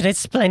 Yes, isn't it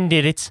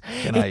splendid?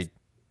 Can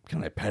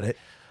I pet it?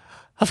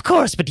 Of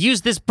course, but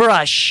use this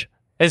brush.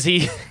 As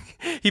he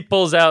he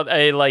pulls out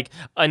a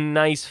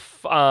nice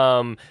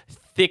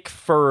thick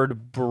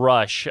furred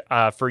brush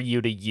for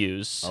you to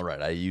use. All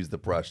right, I use the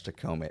brush to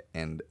comb it,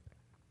 and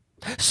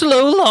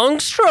Slow, long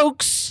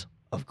strokes.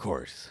 of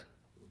course,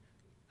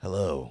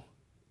 hello,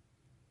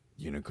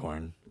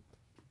 unicorn.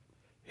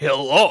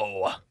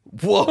 Hello.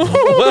 Whoa!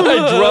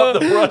 I dropped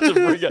the brush and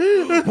freak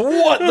out.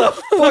 What the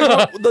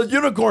fuck? The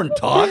unicorn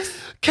talks?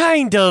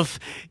 Kind of.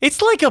 It's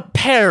like a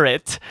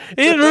parrot.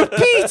 It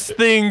repeats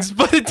things,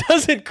 but it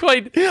doesn't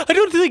quite. I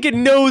don't think it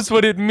knows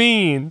what it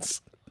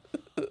means.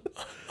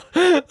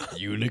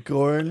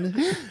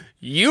 Unicorn?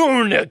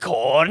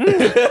 Unicorn?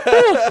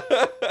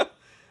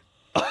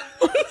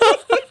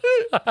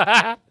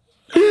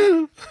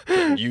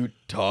 Can you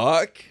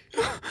talk?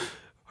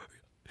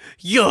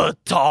 You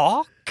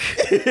talk?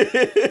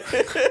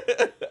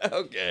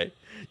 Okay.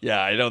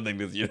 Yeah, I don't think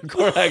this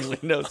unicorn actually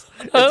knows.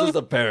 It's just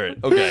a parrot.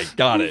 Okay,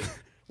 got it.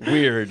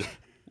 Weird.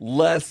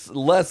 Less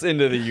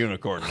into the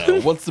unicorn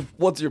now.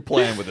 What's your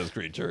plan with this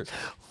creature?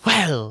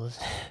 Well,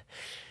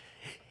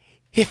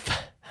 if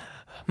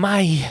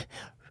my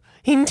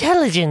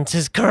intelligence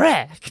is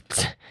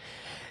correct,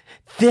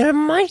 there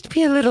might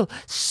be a little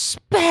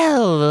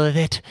spell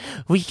that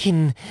we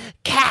can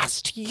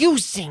cast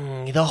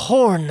using the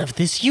horn of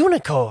this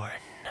unicorn.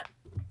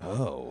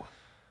 Oh,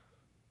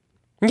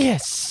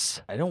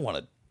 Yes. I don't want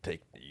to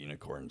take the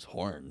unicorn's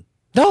horn.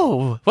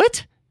 No,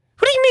 what?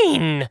 What do you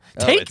mean?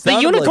 Oh, Take it the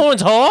sounded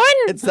unicorn's horn?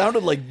 It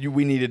sounded like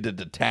we needed to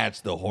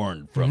detach the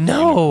horn from the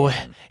No,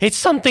 unicorn. it's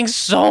something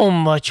so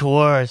much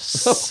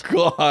worse.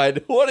 Oh,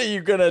 God. What are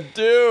you going to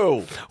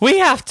do? We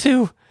have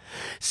to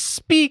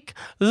speak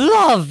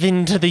love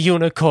into the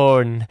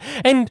unicorn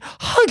and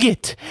hug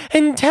it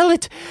and tell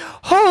it,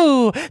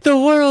 oh, the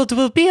world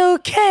will be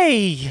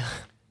okay.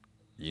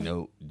 You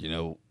know,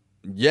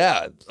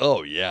 yeah.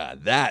 Oh, yeah.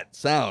 That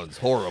sounds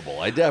horrible.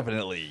 I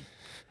definitely.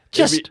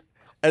 Just- it'd be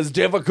as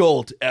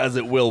difficult as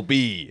it will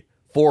be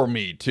for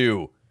me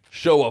to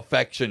show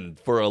affection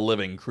for a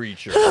living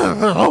creature.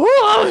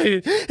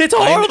 It's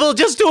horrible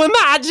just to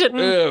imagine.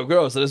 Ew,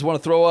 gross. I just want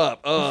to throw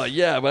up. Oh,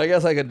 yeah, but I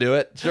guess I can do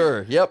it.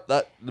 Sure. Yep.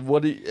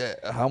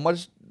 How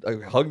much? I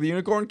hug the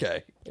unicorn?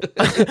 Okay.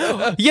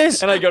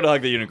 Yes, And I go to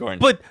hug the unicorn.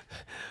 but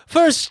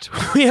first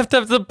we have to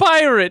have the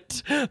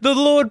pirate, the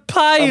Lord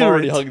Pirate. I'm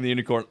already hugging the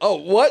unicorn. Oh,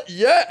 what?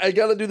 Yeah, I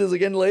gotta do this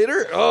again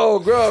later? Oh,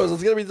 gross.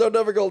 It's gonna be so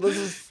difficult. This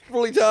is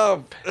really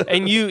tough.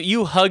 And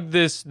you hug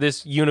this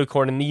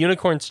unicorn, and the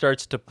unicorn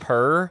starts to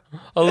purr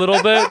a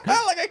little bit.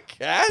 Like a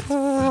cat?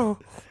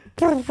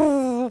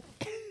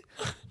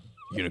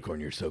 Unicorn,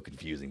 you're so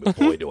confusing, but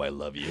boy, do I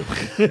love you.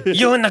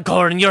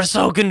 Unicorn, you're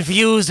so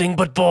confusing,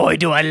 but boy,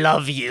 do I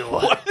love you.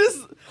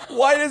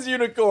 Why does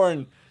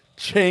unicorn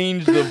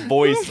change the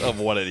voice of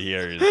what it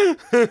hears?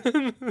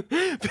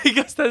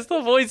 Because that's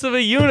the voice of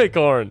a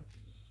unicorn.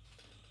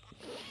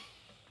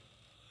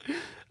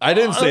 I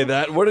didn't say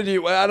that. Where did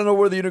you? I don't know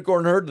where the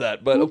unicorn heard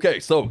that, but okay.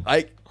 So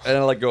I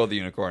let go of the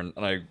unicorn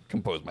and I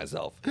compose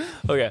myself.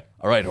 Okay.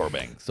 All right,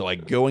 Horbang. So I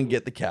go and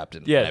get the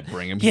captain. Yeah. And I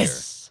bring him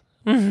Yes.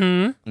 here,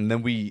 and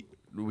then we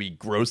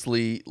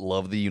grossly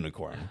love the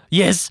unicorn.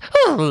 Yes.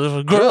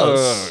 Oh,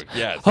 gross. Ugh,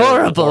 yeah. it's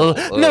Horrible.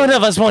 horrible. None Ugh.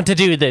 of us want to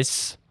do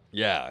this.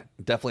 Yeah,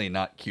 definitely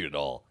not cute at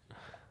all.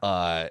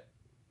 And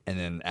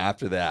then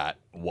after that,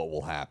 what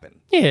will happen?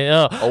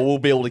 Yeah. Oh, we'll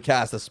be able to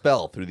cast a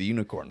spell through the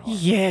unicorn horn.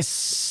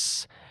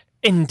 Yes.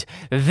 And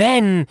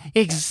then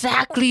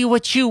exactly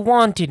what you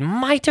wanted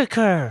might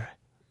occur.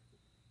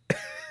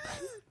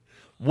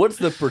 What's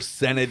the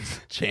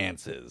percentage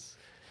chances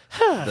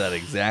that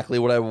exactly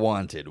what I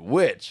wanted,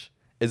 which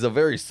is a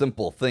very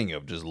simple thing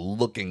of just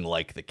looking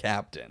like the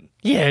captain,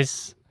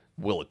 Yes.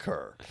 will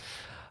occur?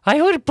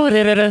 I would put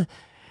it at a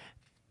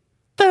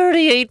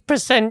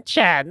 38%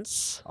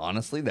 chance.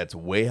 Honestly, that's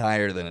way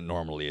higher than it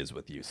normally is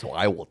with you, so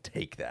I will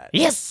take that.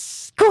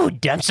 Yes.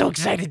 Good. I'm so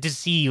excited to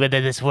see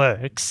whether this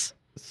works.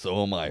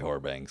 So am I,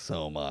 Horbang,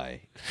 so am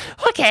I.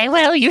 Okay,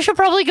 well, you should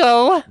probably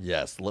go.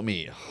 Yes, let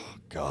me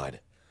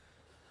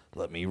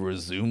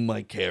resume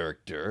my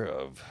character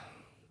of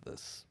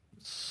this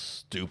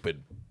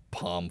stupid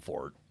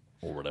Pomfort,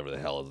 or whatever the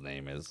hell his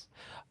name is.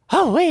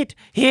 Oh, wait.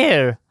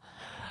 Here.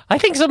 I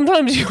think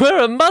sometimes you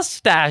wear a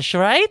mustache,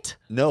 right?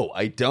 No,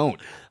 I don't.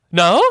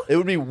 No? It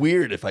would be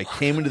weird if I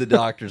came into the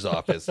doctor's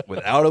office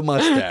without a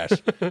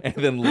mustache and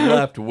then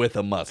left with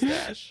a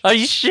mustache. Are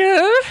you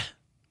sure?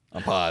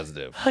 I'm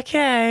positive.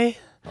 Okay.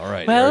 All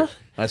right. Well-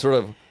 I sort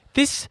of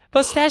This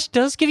mustache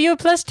does give you a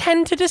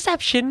 +10 to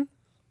deception.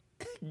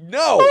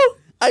 no.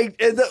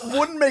 That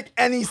wouldn't make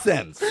any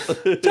sense.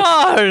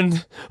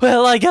 Darn.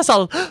 Well, I guess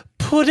I'll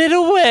put it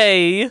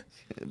away.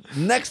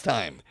 Next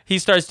time. He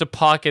starts to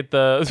pocket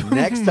the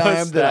Next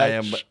time that I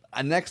am.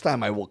 mustache. Next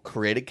time I will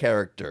create a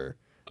character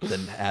that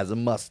has a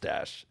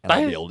mustache, and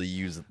I'll be able to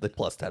use the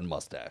 +10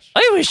 mustache.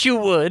 I wish you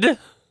would.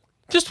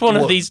 Just one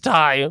Well- of these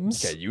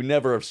times. Okay, you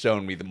never have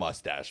shown me the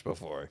mustache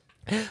before.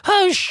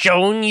 I've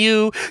shown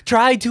you.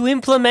 Try to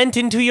implement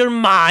into your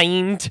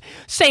mind.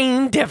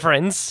 Same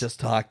difference. Just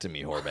talk to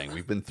me, Horbang.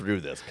 We've been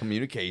through this.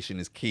 Communication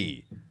is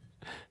key.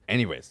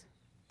 Anyways,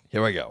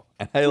 here I go.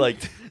 And I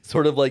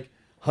sort of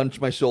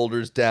hunch my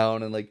shoulders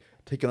down and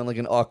take on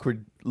an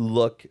awkward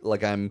look,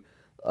 like I'm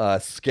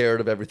scared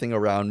of everything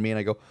around me. And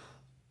I go,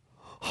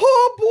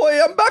 "Oh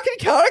boy, I'm back in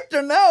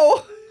character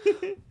now."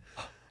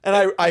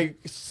 And I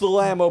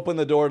slam open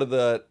the door to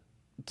the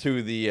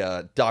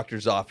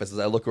doctor's office as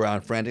I look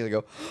around frantically. I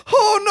go,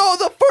 "Oh no,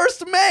 the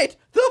first mate!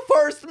 The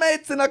first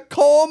mate's in a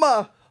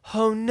coma.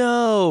 Oh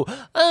no.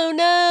 Oh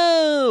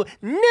no.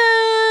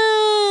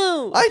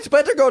 No. I'd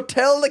better go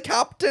tell the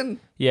captain."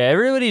 Yeah,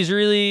 everybody's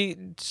really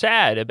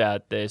sad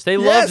about this. They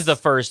Yes. loved the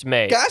first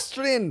mate.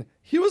 Gastrian,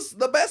 he was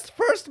the best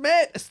first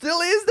mate.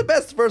 Still is the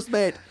best first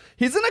mate.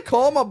 He's in a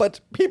coma, but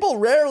people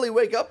rarely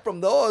wake up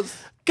from those.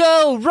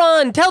 Go,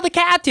 run, tell the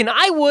captain.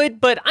 I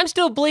would, but I'm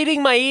still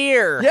bleeding my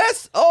ear.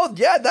 Yes. Oh,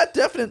 yeah. That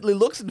definitely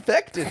looks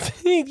infected.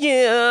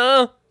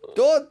 Yeah.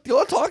 Go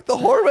talk to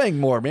Horwang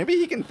more. Maybe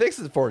he can fix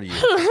it for you.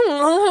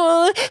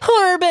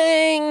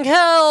 Horbang,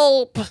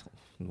 help.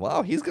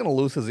 Wow, he's gonna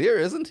lose his ear,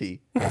 isn't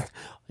he?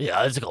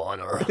 Yeah, it's gone.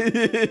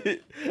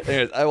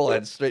 Anyways, I will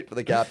head straight for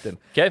the captain.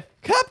 Okay.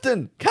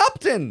 Captain!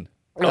 Captain!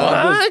 And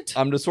What?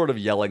 I'm just sort of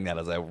yelling that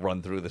as I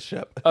run through the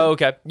ship. Oh,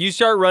 okay. You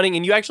start running,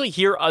 and you actually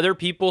hear other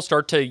people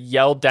start to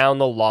yell down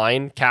the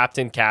line,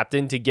 "Captain,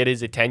 Captain," to get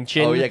his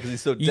attention. Oh, yeah, because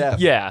he's so deaf.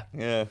 Yeah.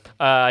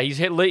 Yeah.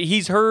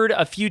 He's heard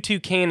a few two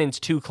cannons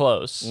too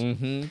close.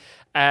 Mm-hmm.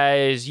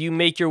 As you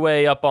make your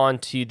way up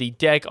onto the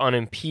deck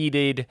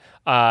unimpeded,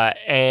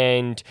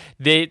 and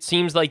it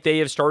seems like they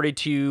have started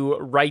to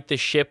right the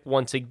ship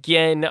once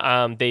again.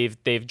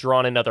 They've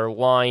drawn another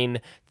line.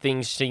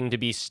 Things seem to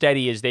be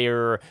steady as they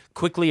are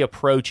quickly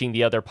approaching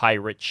the other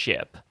pirate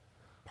ship.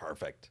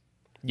 Perfect.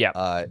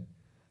 Yeah.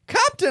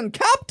 Captain!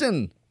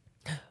 Captain!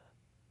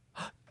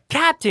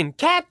 Captain,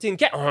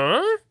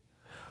 huh?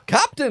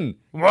 Captain!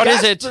 What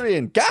is it?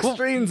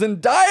 Gastrian's in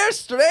dire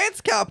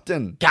straits,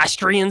 Captain!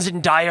 Gastrian's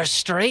in dire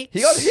straits.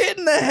 He got hit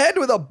in the head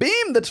with a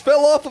beam that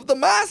fell off of the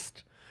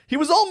mast. He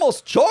was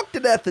almost choked to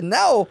death, and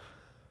now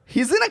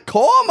he's in a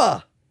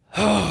coma.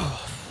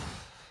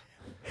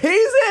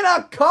 He's in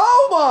a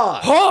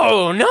coma!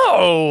 Oh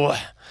no!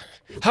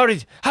 How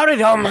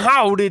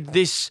did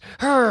this?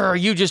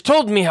 You just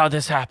told me how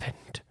this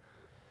happened.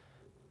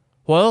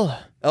 Well,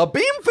 A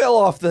beam fell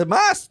off the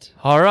mast.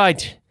 all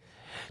right.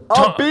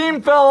 A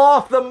beam fell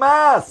off the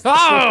mast.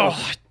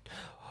 Oh,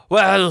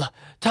 well,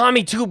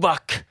 Tommy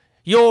Tubuck,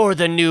 you're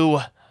the new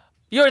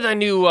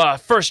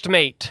first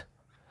mate.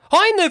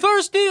 I'm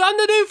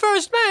the new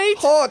first mate.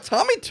 Oh,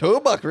 Tommy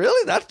Tubuck,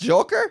 really? That's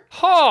Joker?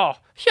 Oh,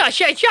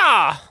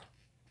 yeah.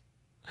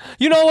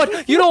 You know what?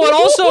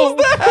 Also, What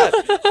was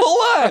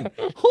that?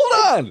 Hold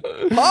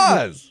on.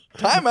 Pause.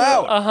 Time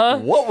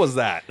out. What was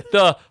that?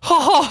 The ha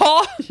ha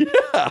ha.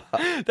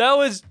 Yeah.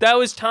 That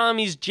was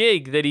Tommy's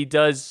jig that he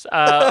does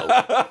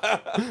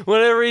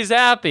whenever he's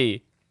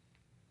happy.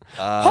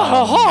 Ha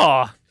ha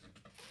ha.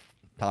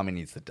 Tommy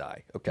needs to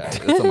die. Okay,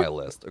 that's on my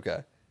list.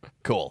 Okay,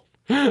 cool.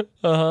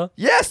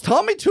 Yes,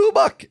 Tommy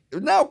Tubuck.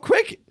 Now,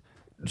 quick.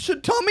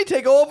 Should Tommy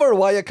take over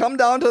while you come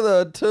down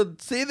to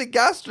see the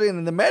Gastrian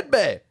in the med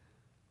bay?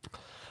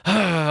 In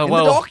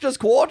the doctor's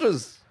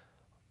quarters.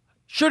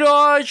 Should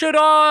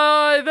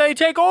they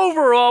take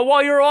over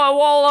while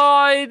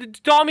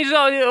Tommy's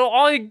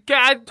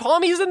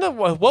Tommy's in the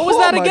what was Oh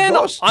that my again?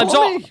 gosh,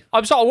 Tommy.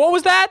 I'm sorry. What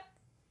was that?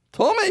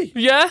 Tommy.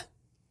 Yeah.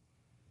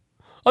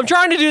 I'm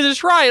trying to do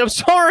this right. I'm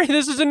sorry.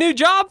 This is a new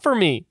job for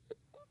me.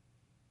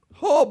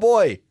 Oh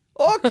boy.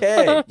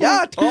 Okay.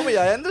 Yeah, Tommy,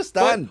 I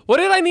understand. What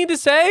did I need to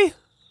say?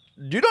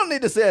 You don't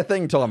need to say a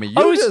thing, Tommy. You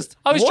I was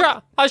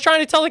look-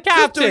 trying to tell the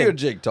Just do your captain.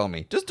 jig,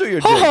 Tommy. Just do your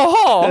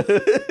Ho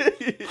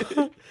jig. ho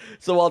ho.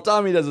 So while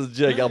Tommy does his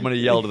jig, I'm going to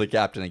yell to the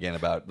captain again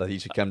about that he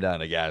should come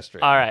down to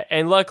Gastrian. All right,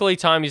 and luckily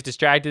Tommy's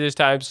distracted this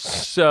time,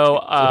 so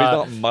he's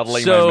not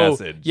muddling my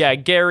message. Yeah,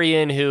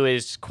 Garion, who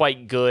is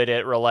quite good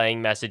at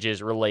relaying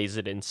messages, relays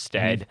it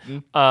instead.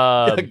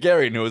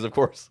 Gary, who is, of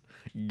course,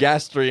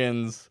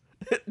 Gastrian's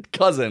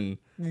cousin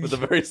with a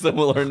very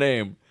similar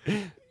name.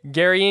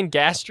 Garion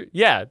Gastr.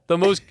 Yeah, the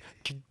most.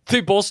 They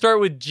both start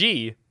with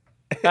G.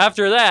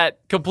 After that,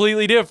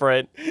 completely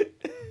different.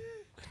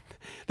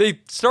 They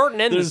start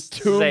and end There's the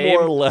two same.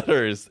 more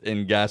letters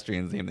in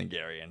Gastrian's name than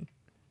Garion.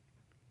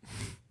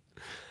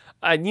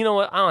 You know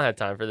what? I don't have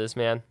time for this,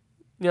 man.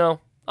 You know,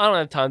 I don't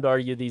have time to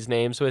argue these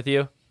names with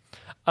you.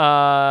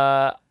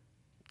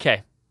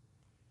 Okay.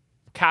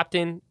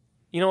 Captain,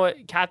 you know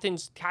what?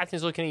 Captain's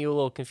looking at you a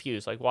little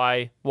confused. Like,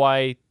 why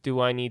do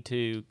I need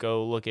to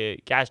go look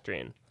at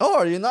Gastrian? Oh,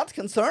 are you not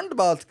concerned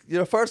about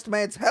your first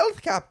mate's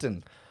health,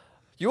 Captain?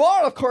 You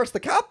are, of course, the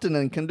captain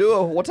and can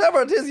do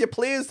whatever it is you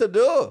please to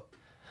do.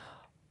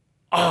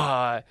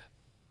 It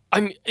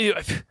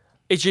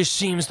just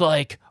seems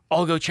like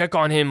I'll go check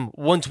on him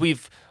once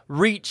we've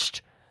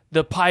reached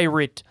the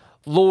pirate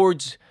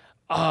lord's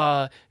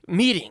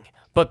meeting.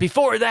 But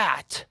before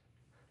that,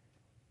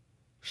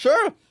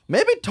 Sure,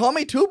 maybe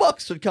Tommy Two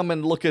Bucks should come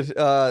and look at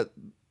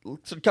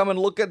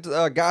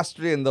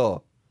Gastrian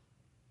though.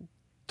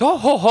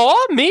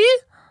 Me?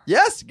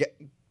 Yes,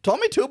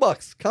 Tommy Two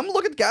Bucks, come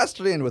look at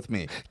Gastrian with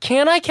me.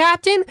 Can I,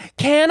 Captain?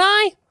 Can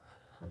I?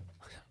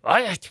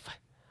 I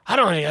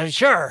don't.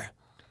 Sure.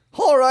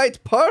 All right,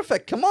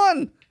 perfect. Come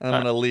on. And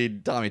I'm gonna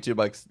lead Tommy Two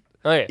Bucks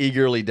Okay.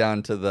 eagerly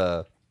down to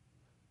the.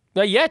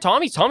 Yeah,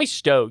 Tommy's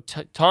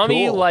stoked.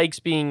 Tommy Cool. likes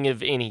being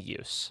of any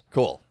use.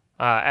 Cool.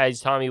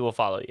 As Tommy will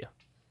follow you.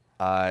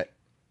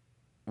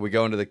 We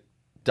go into the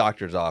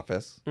doctor's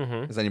office.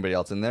 Mhm. Is anybody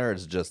else in there? Or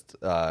is it just?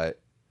 I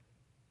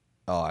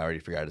already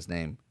forgot his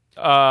name.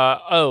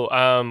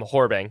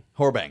 Horbang.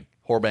 Horbang,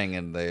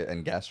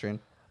 and Gastrian.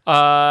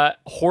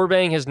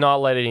 Horbang has not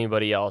let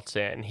anybody else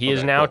in. He has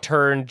Okay, now cool.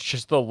 turned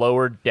just the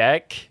lower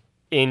deck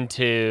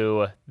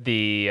into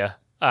the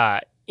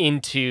med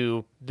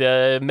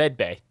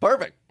bay.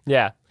 Perfect.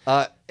 Yeah.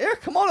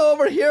 Eric, come on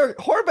over here,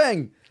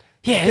 Horbang.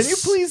 Yes. Can you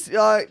please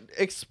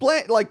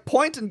explain,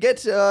 point and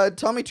get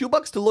Tommy Two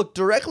Bucks to look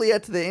directly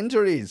at the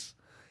injuries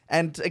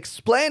and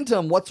explain to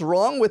him what's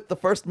wrong with the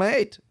first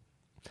mate?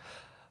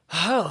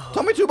 Oh.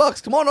 Tommy Two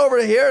Bucks, come on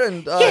over here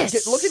and Yes.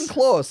 get looking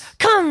close.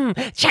 Come,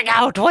 check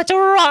out what's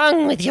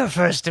wrong with your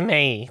first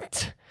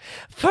mate.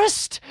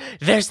 First,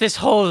 there's this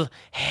whole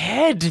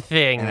head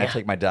thing. And I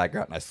take my dagger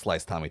out and I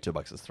slice Tommy Two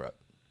Bucks' throat.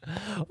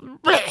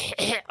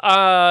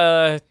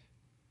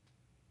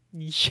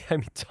 Yeah, I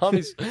mean,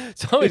 Tommy's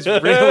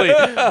really,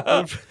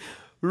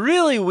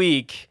 really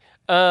weak.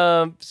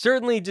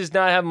 Certainly does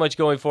not have much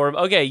going for him.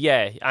 Okay,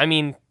 yeah. I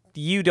mean,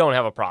 you don't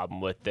have a problem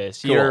with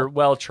this. Cool. You're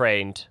well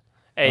trained,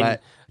 and Right.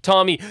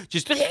 Tommy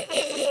just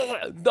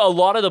a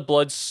lot of the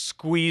blood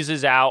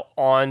squeezes out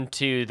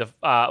onto the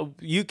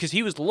because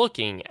he was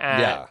looking at.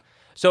 Yeah.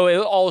 So it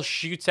all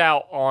shoots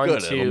out Good,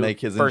 onto it'll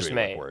make his first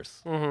injury mate. look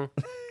worse.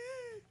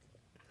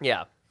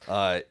 Yeah.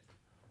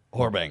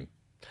 Horbang.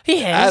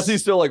 Yes. As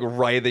he's still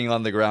writhing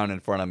on the ground in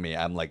front of me,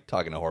 I'm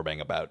talking to Horbang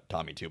about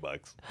Tommy Two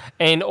Bucks.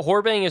 And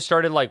Horbang has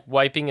started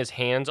wiping his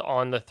hands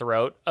on the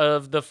throat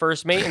of the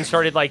first mate and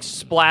started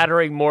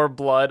splattering more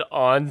blood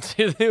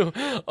onto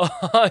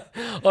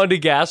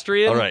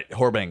Gastrian. All right,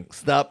 Horbang,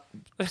 stop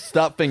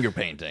finger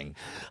painting.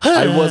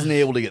 I wasn't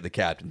able to get the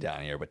captain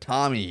down here, but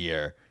Tommy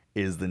here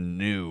is the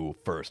new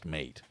first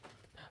mate.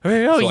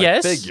 Oh, So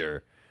yes. I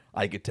figure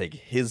I could take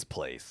his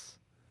place,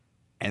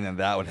 and then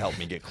that would help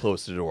me get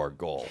closer to our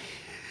goal.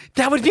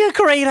 That would be a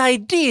great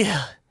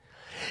idea.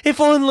 If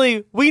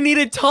only we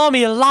needed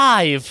Tommy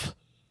alive.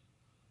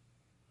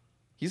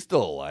 He's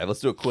still alive. Let's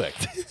do it quick.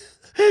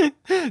 He's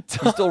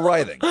still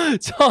writhing.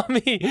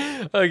 Tommy,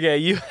 okay,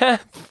 you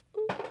have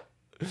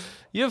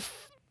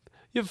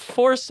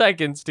 4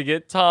 seconds to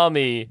get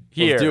Tommy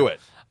here. Let's do it.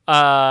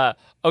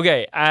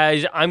 Okay,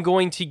 as I'm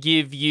going to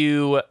give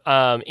you,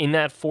 in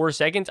that 4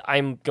 seconds,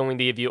 I'm going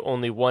to give you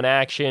only one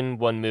action,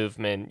 one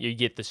movement. You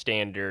get the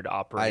standard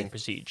operating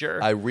procedure.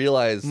 I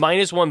realize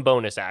Minus one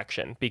bonus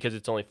action because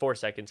it's only 4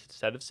 seconds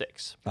instead of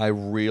 6. I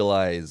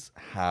realize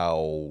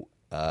how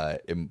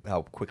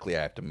quickly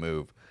I have to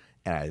move,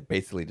 and I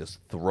basically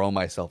just throw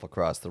myself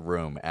across the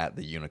room at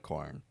the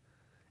unicorn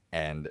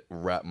and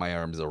wrap my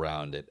arms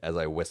around it as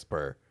I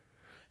whisper,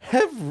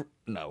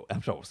 no,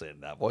 I'm not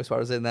saying that voice. Why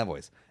was I saying that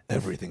voice?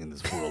 Everything in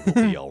this world will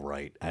be all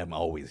right. I am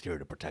always here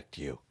to protect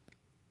you.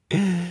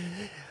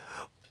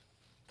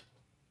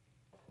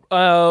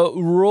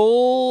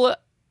 Roll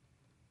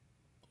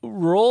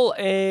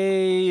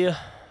a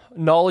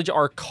knowledge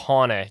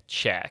arcana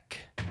check.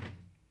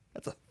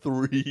 That's a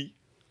 3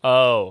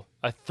 Oh,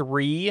 a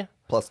 3?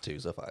 plus 2,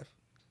 so 5.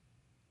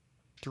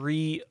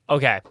 3.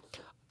 Okay.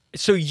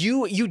 So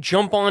you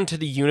jump onto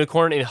the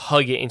unicorn and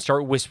hug it and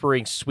start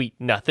whispering sweet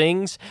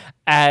nothings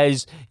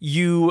as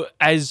you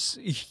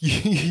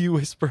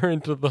whisper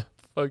into the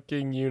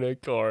fucking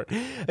unicorn.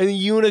 And the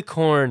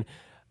unicorn,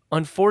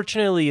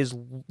 unfortunately,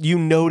 you do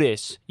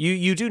notice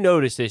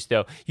this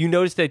though. You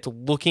notice that it's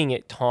looking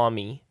at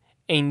Tommy,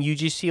 and you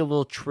just see a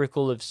little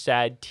trickle of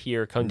sad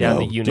tear come down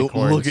the No, don't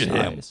unicorn's look at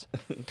him. eyes.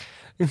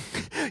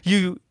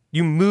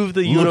 You move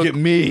the unicorn. Look at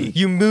me.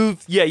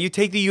 You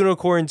take the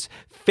unicorn's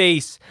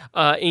face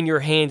in your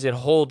hands and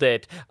hold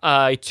it.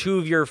 2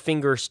 of your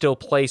fingers still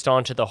placed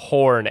onto the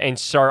horn and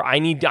start. I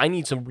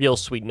need some real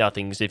sweet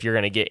nothings if you're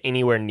gonna get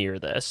anywhere near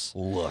this.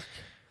 Look,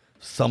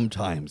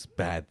 sometimes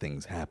bad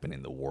things happen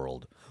in the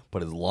world,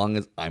 but as long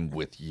as I'm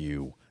with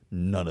you,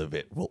 none of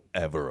it will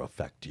ever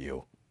affect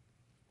you.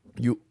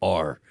 You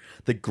are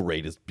the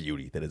greatest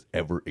beauty that has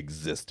ever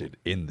existed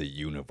in the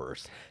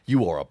universe.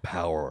 You are a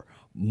power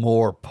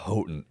more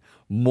potent,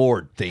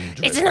 more dangerous.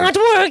 It's not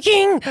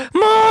working!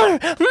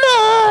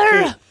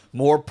 More!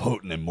 More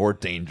potent and more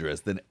dangerous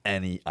than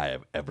any I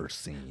have ever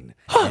seen.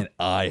 And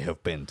I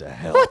have been to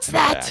hell. What's and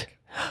that?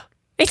 back.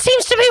 It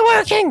seems to be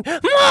working!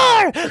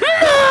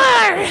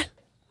 More!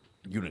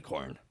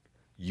 Unicorn,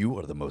 you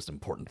are the most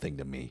important thing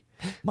to me.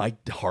 My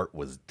heart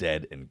was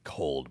dead and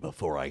cold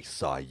before I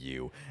saw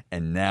you,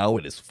 and now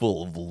it is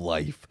full of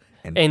life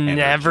and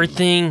energy.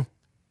 everything.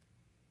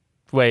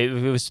 Wait,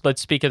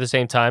 let's speak at the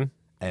same time.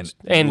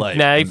 And life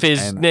knife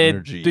is and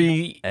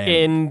energy,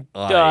 and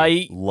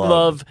I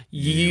love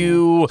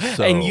you.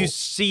 so And you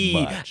see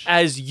much.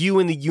 as you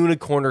and the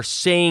unicorn are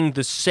saying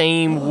the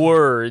same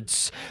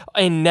words,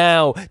 and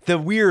now the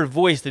weird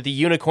voice that the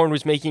unicorn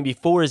was making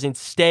before is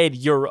instead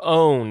your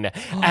own,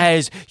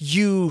 as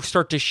you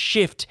start to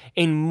shift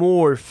and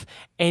morph,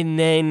 and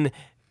then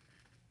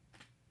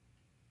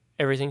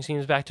everything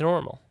seems back to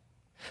normal.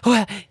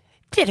 Well,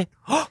 did it?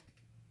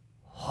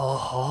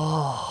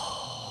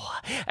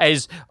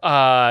 As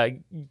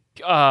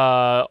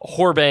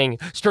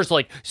Horbang starts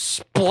like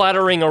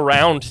splattering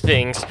around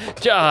things,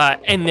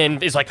 and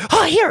then is like,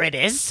 Oh, here it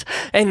is.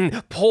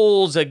 and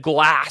pulls a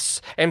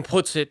glass and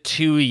puts it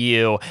to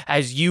you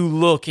as you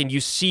look and you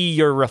see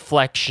your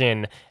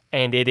reflection,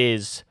 and it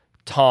is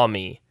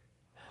Tommy.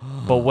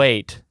 But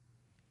wait,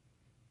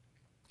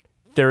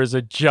 there is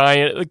a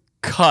giant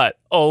cut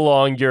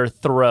along your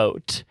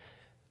throat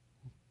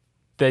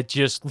that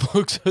just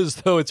looks as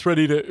though it's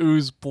ready to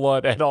ooze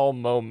blood at all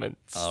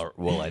moments.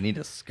 Well, I need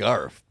a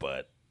scarf,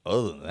 but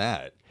other than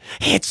that,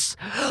 It's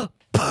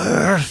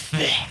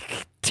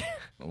perfect.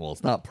 well,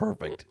 it's not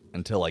perfect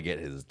until I get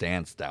his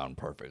dance down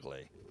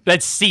perfectly.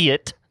 Let's see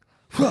it.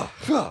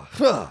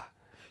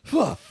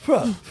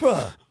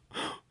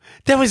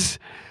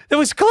 That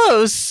was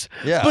close.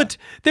 Yeah. But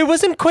there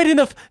wasn't quite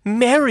enough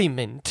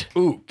merriment.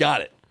 Ooh,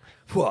 got it.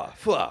 Fwa,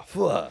 fwa,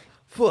 fwa,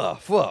 fwa,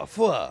 fwa,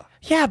 fwa.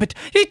 Yeah, but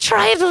you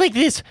try it like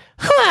this.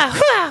 Hua,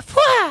 hua,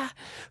 hua.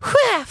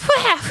 Hua,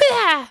 hua,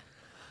 hua.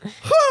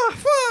 Fwa,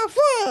 fwa,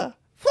 fwa,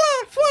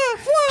 fwa, fwa,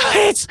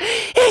 fwa.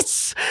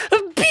 It's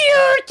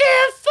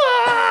beautiful.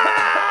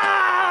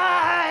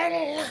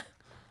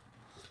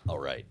 All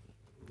right.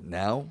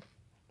 Now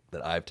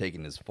that I've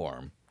taken his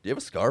form, do you have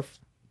a scarf?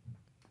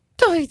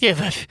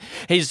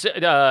 His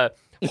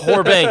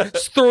Horbang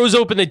throws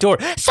open the door.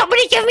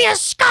 Somebody give me a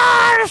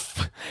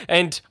scarf.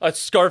 And a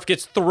scarf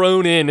gets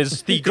thrown in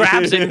as he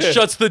grabs it and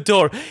shuts the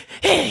door.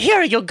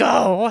 Here you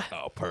go.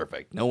 Oh,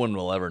 perfect. No one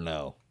will ever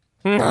know.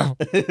 No.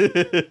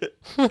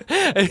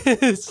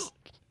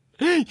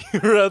 You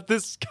wrap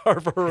this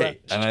scarf around. Hey,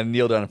 and I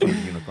kneel down in front of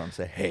the unicorn and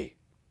say, hey,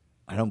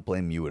 I don't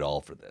blame you at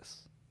all for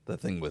this. The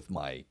thing with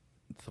my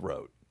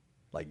throat.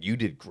 Like, you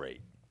did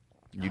great.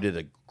 You did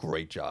a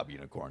great job,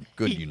 unicorn.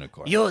 Good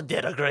unicorn. You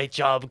did a great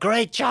job.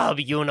 Great job,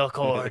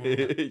 unicorn.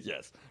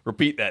 Yes.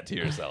 Repeat that to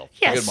yourself.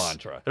 Yes. Good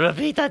mantra.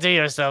 Repeat that to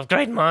yourself.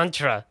 Great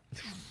mantra.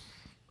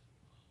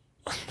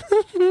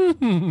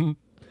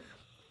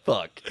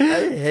 Fuck. I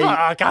hate.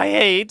 Fuck, I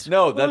hate.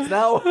 No, that's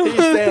not what he's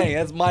saying.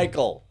 That's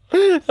Michael.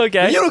 The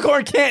Okay.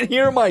 unicorn can't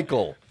hear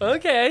Michael.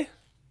 Okay.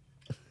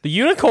 The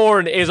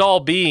unicorn is all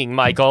being,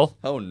 Michael.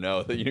 Oh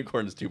no, the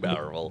unicorn is too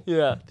powerful.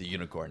 Yeah. The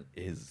unicorn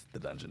is the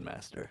dungeon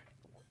master.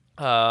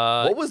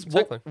 What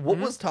What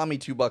was Tommy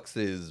Two Bucks'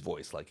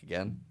 voice like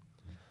again?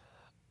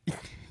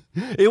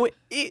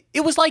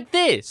 It was like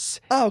this.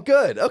 Oh,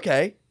 good.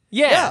 Okay.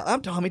 Yeah.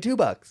 I'm Tommy Two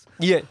Bucks.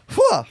 Yeah.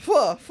 Fwa,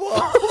 fwa,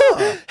 fwa,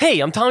 fwa. Hey,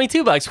 I'm Tommy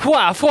Two Bucks.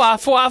 Fwa, fwa,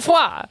 fwa,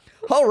 fwa.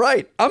 All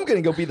right, I'm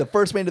gonna go be the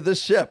first man to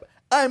this ship.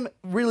 I'm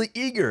really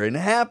eager and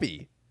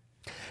happy.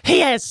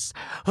 Yes.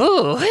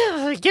 Ooh,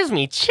 it gives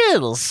me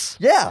chills.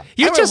 Yeah,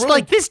 You're I'm a just really-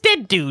 like this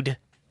dead dude.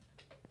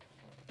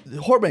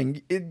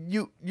 Horbang.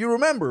 You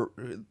remember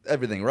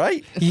everything,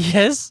 right?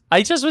 Yes.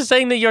 I just was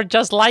saying that you're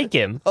just like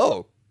him.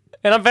 Oh,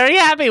 And I'm very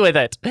happy with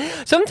it.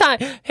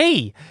 Sometimes,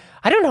 hey,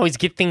 I don't always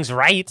get things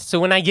right. So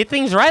when I get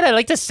things right, I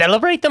like to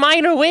celebrate the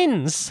minor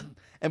wins.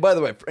 and by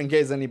the way, in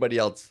case anybody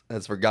else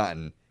has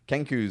forgotten,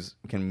 Kenkus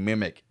can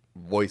mimic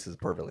voices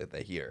perfectly that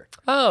they hear.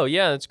 Oh,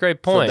 yeah, that's a great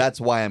So point. that's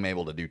why I'm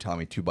able to do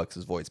Tommy Two Bucks'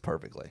 voice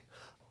perfectly.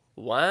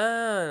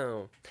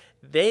 Wow.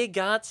 They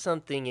got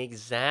something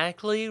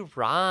exactly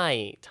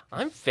right.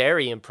 I'm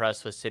very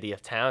impressed with City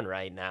of Town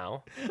right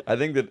now. I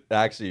think that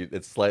actually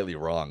it's slightly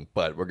wrong,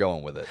 but we're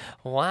going with it.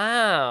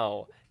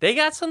 Wow. They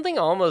got something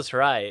almost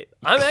right.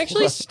 I'm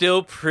actually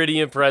still pretty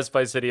impressed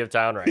by City of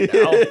Town right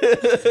now.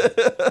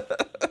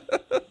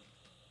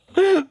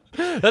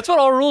 That's what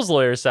all rules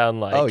lawyers sound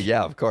like. Oh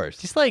yeah, of course.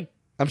 Just like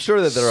I'm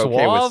sure that they're okay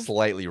with Suave?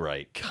 slightly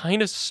right.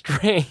 kind of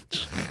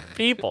strange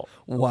people.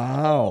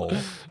 Wow.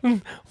 Wow.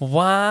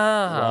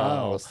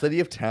 Wow. City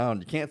of Town.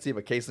 You can't see,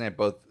 but Casey and I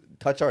both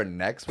touch our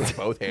necks with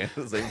both hands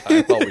at the same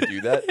time while we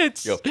do that.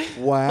 It's- You go,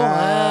 wow.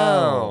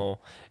 Wow.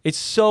 It's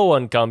so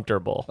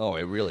uncomfortable. Oh,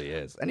 it really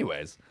is.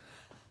 Anyways,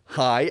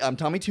 hi, I'm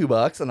Tommy Two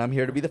Bucks, and I'm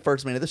here to be the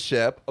first man of the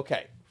ship.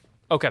 Okay,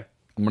 Okay.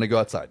 I'm gonna go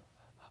outside,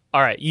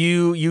 All right.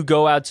 You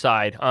go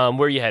outside. Where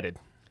are you headed?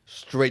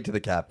 straight to the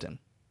captain.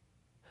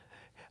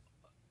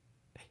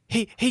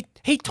 Hey,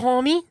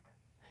 Tommy.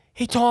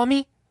 Hey,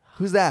 Tommy.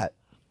 Who's that?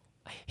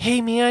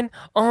 Hey, man.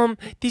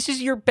 This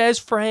is your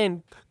best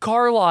friend,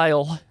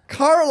 Carlisle.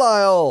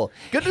 Carlisle!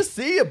 Good to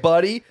see you,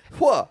 buddy.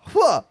 Wha,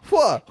 wha,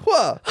 wha,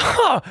 wha.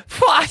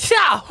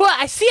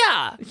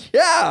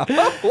 Yeah.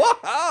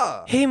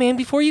 Wha. Hey, man,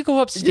 before you go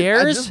Yeah,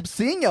 upstairs. just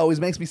seeing you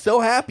always makes me so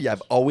happy.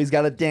 I've always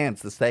got to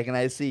dance the second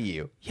I see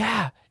you.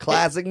 Yeah.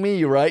 Classic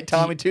me, right?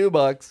 Tommy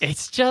 $2.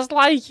 It's just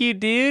like you,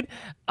 dude.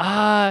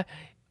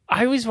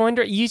 I was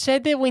wondering. You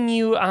said that when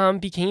you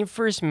became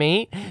first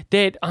mate,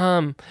 that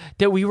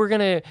that we were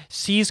gonna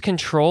seize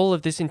control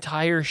of this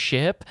entire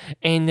ship,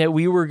 and that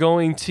we were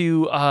going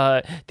to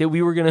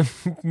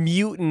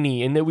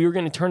mutiny, and that we were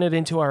gonna turn it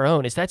into our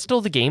own. Is that still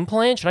the game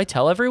plan? Should I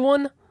tell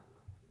everyone?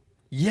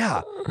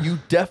 Yeah, you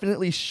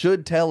definitely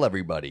should tell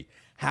everybody.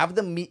 Have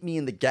them meet me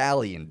in the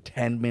galley in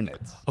 10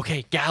 minutes.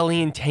 Okay,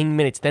 galley in 10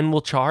 minutes. Then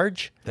we'll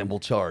charge. Then we'll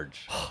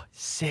charge.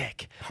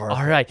 Sick. Perfect.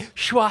 All right.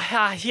 Shwa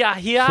ha ya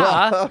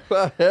ya.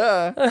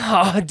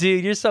 Oh,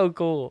 dude, you're so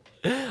cool.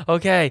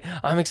 Okay,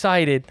 I'm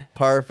excited.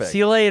 Perfect. See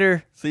you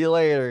later. See you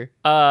later.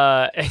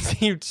 And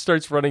he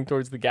starts running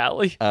towards the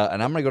galley.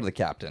 And I'm going to go to the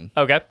captain.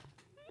 Okay.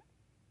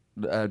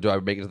 Do I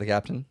make it to the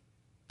captain?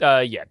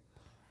 Yeah.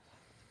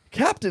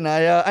 Captain,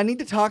 I need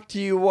to talk to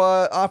you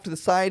off to the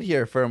side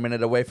here for a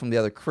minute away from the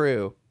other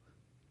crew.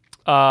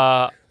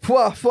 Fwa,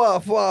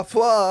 fwa, fwa,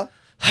 fwa.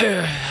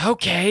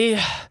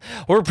 Okay.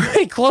 We're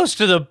pretty close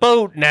to the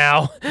boat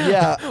now.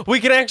 Yeah.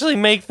 We can actually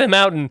make them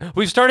out, and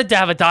we've started to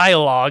have a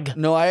dialogue.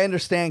 No, I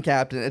understand,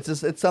 Captain.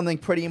 It's something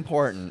pretty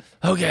important.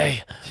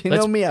 Okay. You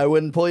know me, I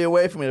wouldn't pull you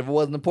away from it if it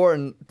wasn't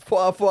important.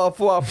 Fwa, fwa,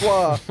 fwa,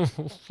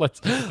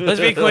 fwa.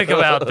 Let's be quick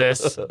about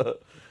this.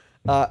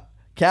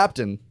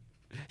 Captain,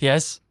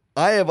 Yes?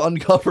 I have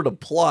uncovered a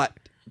plot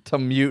to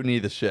mutiny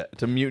the ship,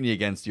 to mutiny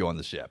against you on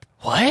the ship.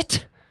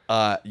 What?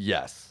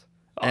 Yes.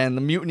 And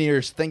the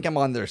mutineers think I'm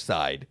on their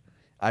side.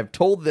 I've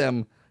told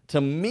them to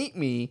meet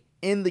me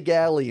in the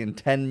galley in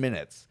 10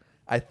 minutes.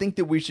 I think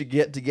that we should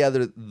get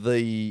together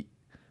the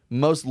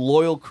most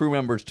loyal crew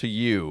members to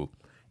you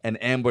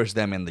and ambush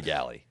them in the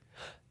galley.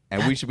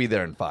 And we should be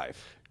there in 5.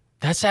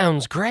 That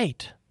sounds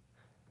great.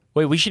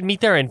 Wait, we should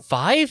meet there in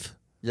 5?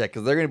 Yeah,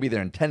 because they're going to be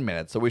there in 10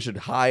 minutes, so we should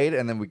hide,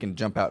 and then we can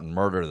jump out and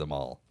murder them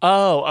all.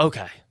 Oh,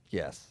 okay.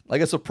 Yes. Like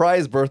a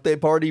surprise birthday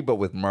party, but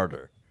with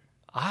murder.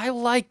 I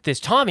like this.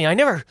 Tommy, I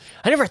never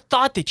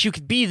thought that you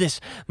could be this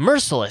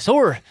merciless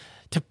or,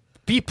 to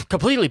be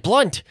completely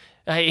blunt,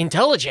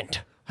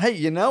 intelligent. Hey,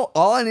 you know,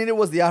 all I needed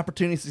was the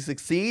opportunity to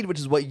succeed, which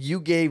is what you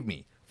gave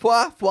me.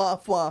 Fwa,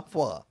 fwa, fwa,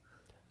 fwa.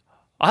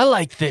 I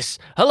like this.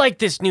 I like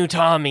this new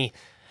Tommy.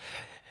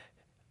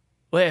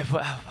 Wait,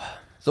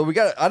 So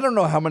I don't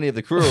know how many of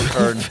the crew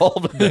are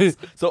involved in this.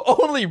 So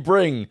only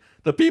bring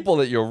the people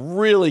that you're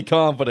really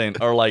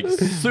confident are like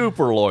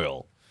super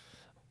loyal.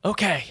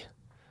 okay.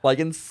 Like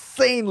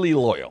insanely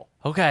loyal.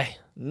 Okay.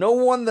 No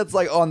one that's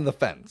like on the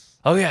fence.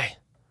 Okay.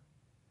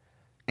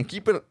 And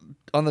keep it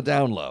on the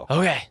down low.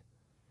 Okay.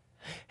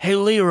 Hey,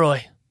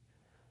 Leroy.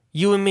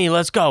 You and me,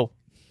 let's go.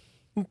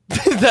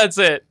 That's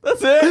it.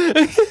 That's it?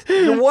 That's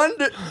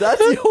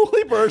the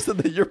only person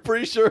that you're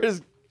pretty sure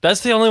is...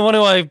 That's the only one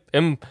who I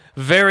am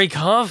very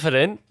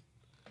confident.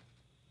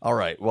 All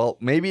right. Well,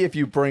 maybe if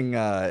you bring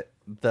that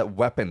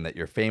weapon that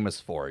you're famous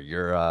for,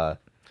 your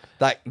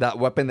that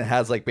weapon that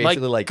has like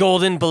basically like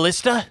golden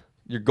ballista?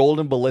 your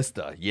golden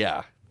ballista.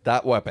 Yeah,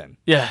 that weapon.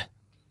 Yeah.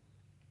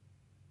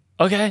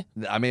 Okay.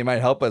 I mean, it might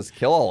help us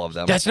kill all of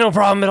them. That's no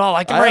problem at all.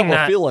 I can I bring have a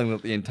that. feeling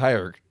that the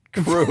entire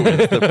crew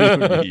is the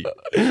mutiny.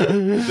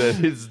 That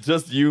it's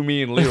just you,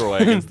 me, and Leroy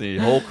against the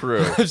whole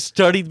crew. I'm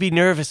starting to be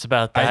nervous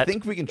about that. I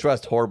think we can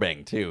trust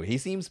Horbang too. He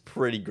seems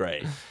pretty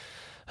great.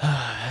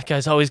 That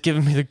guy's always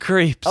giving me the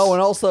creeps. Oh,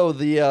 and also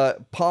the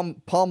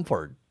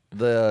Pomford,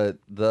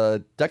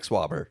 the deck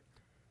swabber.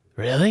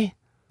 Really?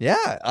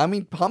 Yeah, I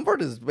mean Pomford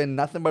has been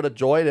nothing but a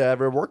joy to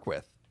ever work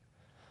with.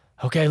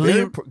 Okay,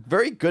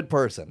 Very good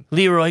person.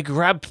 Leroy,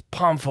 grab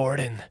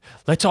Pomford and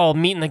let's all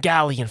meet in the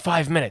galley in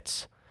 5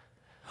 minutes.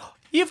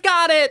 You've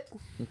got it.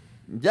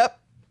 Yep.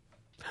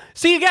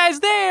 See you guys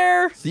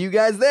there. See you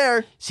guys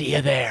there. See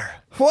you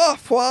there. Fwa,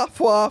 fwa,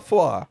 fwa,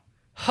 fwa.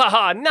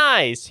 Haha,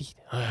 nice.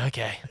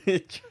 Okay.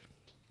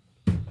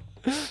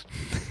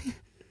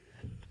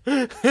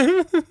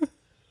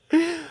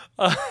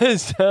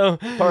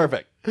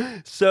 Perfect.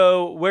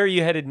 So where are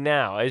you headed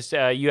now? Is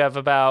you have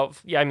about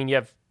you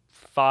have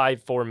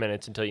 4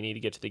 minutes until you need to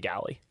get to the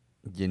galley.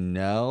 You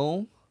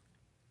know,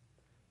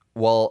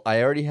 well,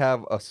 I already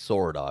have a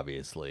sword,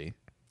 obviously.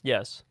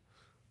 Yes.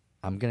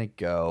 I'm going to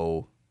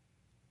go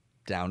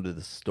down to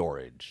the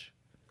storage.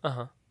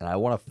 Uh-huh. And I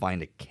want to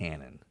find a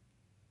cannon.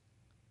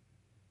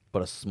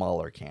 But a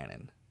smaller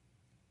cannon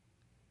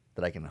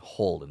that I can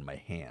hold in my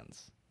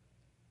hands.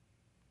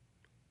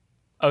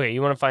 Okay,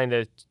 you want to find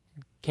a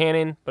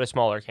cannon, but a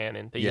smaller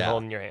cannon that you Yeah.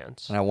 hold in your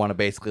hands. And I want to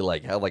basically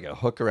like have like a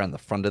hook around the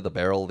front of the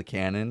barrel of the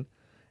cannon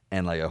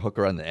and like a hook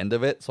around the end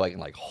of it so I can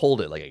like hold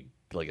it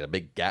like a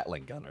big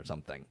Gatling gun or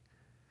something.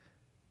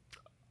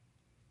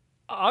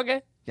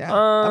 Okay. Yeah.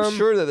 I'm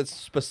sure that it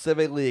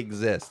specifically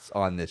exists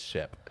on this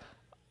ship.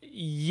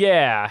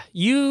 Yeah,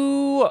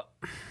 you...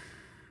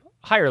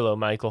 High or low,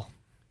 Michael?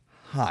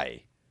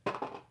 Hi.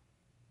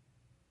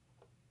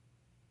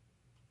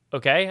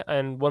 Okay,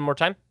 and one more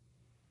time.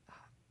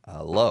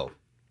 Low.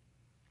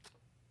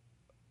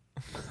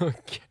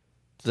 Okay.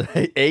 Did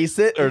I ace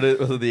it, or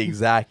was it the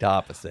exact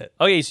opposite?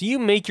 Okay, so you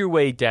make your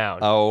way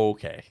down,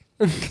 Okay.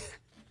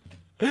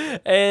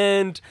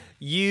 and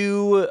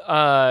you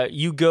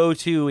go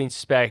to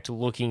inspect,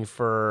 looking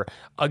for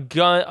a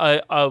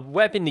gun, a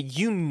weapon that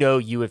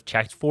you have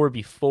checked for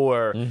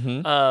before.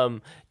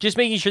 Just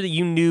making sure that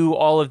you knew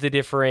all of the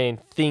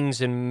different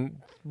things and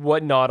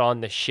whatnot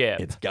on the ship.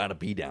 It's got to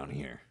be down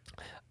here.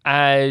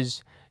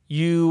 As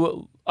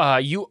you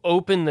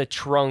open the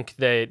trunk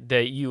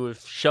that you have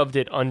shoved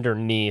it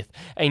underneath,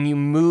 and you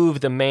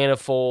move the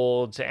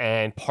manifolds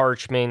and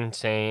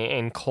parchment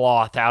and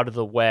cloth out of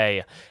the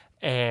way,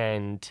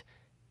 and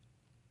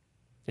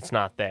it's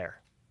not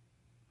there.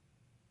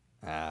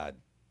 Ah,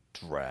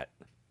 drat.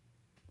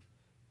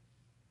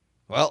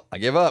 Well, I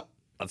give up.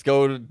 Let's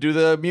go do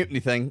the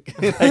mutiny thing.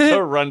 I go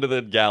run to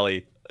the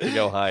galley to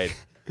go hide.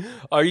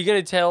 Are you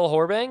going to tell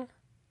Horbang?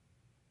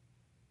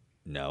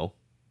 No.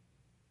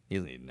 He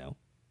doesn't need to know.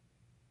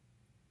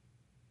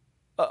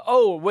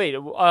 Wait.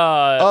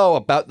 Oh,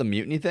 about the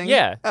mutiny thing?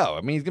 Yeah. Oh,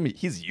 I mean,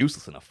 he's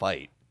useless in a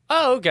fight.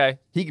 Oh, okay.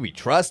 He can be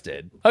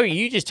trusted. Okay,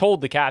 you just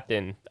told the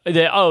captain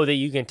that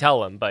you can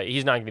tell him, but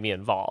he's not going to be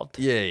involved.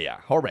 Yeah.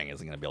 Horbang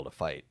isn't going to be able to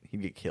fight.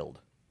 He'd get killed.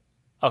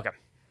 Okay.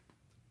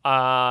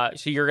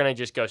 So you're going to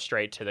just go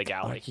straight to the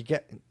galley.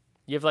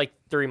 You have like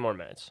 3 more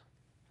minutes.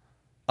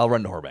 I'll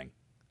run to Horbang.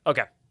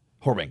 Okay.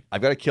 Horbang,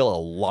 I've got to kill a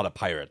lot of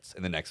pirates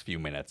in the next few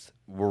minutes.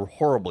 We're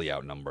horribly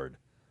outnumbered.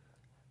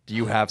 Do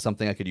you have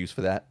something I could use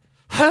for that?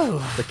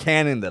 The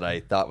cannon that I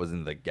thought was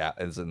in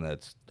the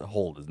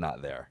hold is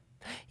not there.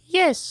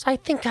 Yes, I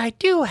think I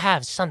do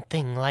have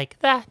something like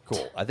that.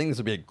 Cool. I think this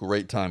would be a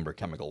great time for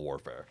chemical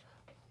warfare.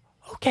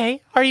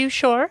 Okay, are you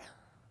sure?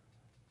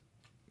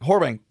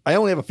 Horbang, I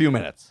only have a few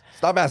minutes.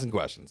 Stop asking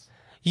questions.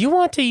 You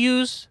want to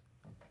use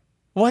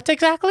what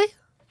exactly?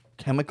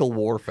 Chemical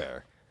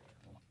warfare.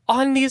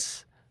 On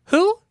these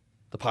who?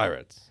 The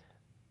pirates.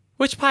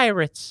 Which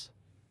pirates?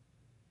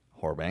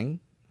 Horbang,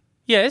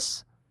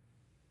 Yes.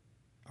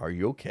 are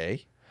you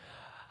okay?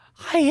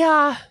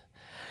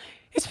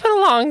 It's been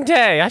a long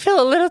day. I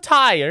feel a little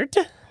tired.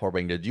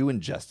 Horbang, did you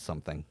ingest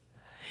something?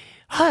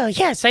 Oh,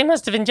 yes, I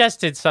must have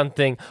ingested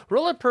something.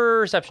 Roll a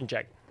perception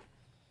check.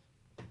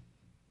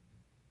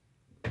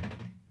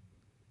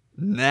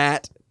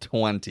 Nat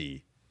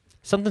 20.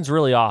 Something's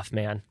really off,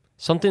 man.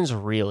 Something's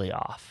really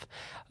off.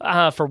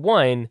 For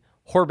one,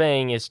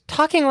 Horbang is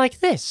Talking like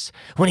this,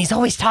 when he's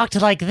always talked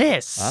like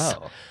this.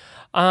 Oh.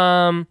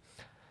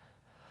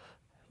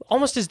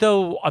 almost as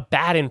though a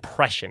bad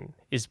impression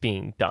is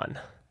being done.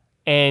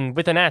 And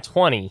with an nat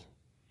 20,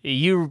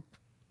 you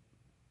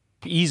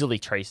easily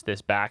trace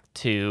this back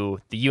to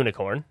the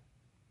unicorn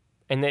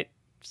and that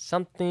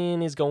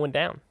something is going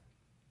down.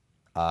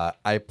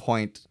 I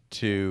point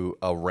to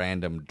a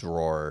random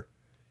drawer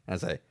and I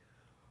say,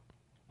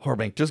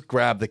 Horbang, just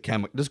grab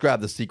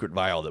the secret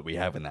vial that we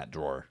have in that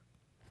drawer.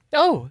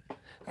 Oh,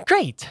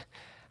 great.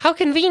 How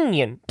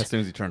convenient. As soon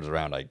as he turns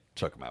around, I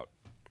chuck him out.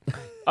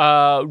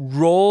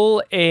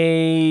 Roll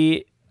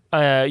a...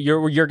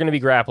 you're going to be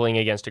grappling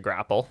against a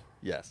grapple.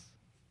 Yes.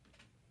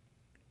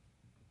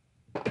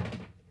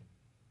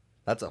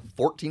 That's a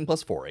 14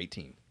 plus 4,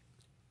 18.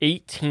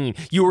 18.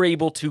 You were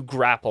able to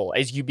grapple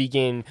as you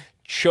begin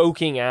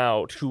choking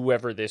out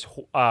whoever this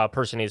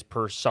person is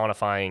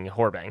personifying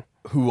Horbang.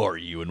 Who are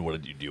you and what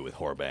did you do with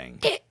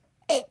Horbang?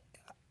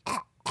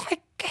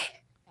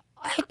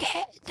 I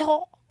can't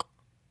talk.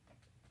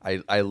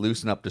 I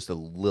loosen up just a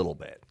little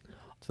bit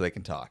so they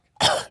can talk.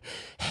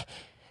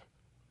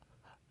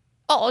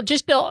 Oh,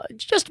 just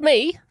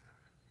me.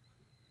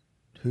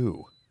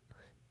 Who?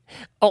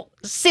 Oh,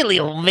 silly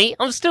old me.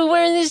 I'm still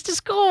wearing this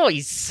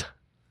disguise.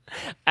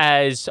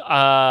 As,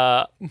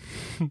 what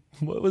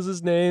was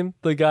his name?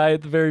 The guy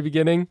at the very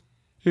beginning?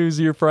 Who's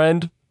your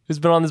friend? Who's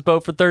been on this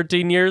boat for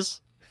 13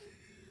 years?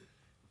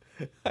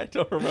 I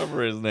don't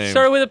remember his name.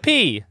 Started with a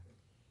P.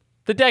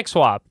 The deck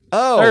swap.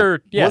 Oh,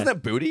 yeah. Wasn't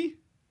it Booty?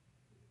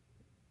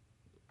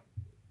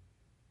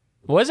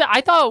 Was it?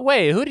 I thought,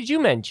 wait, who did you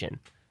mention?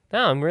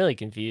 Now I'm really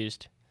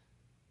confused.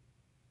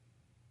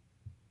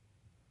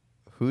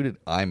 Who did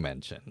I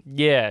mention?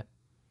 Yeah.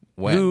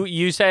 When? Who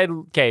you said,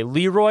 okay,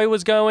 Leroy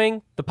was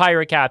going, the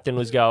pirate captain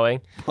was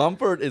going.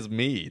 Mumford is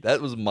me.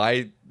 That was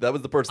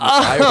the person that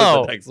I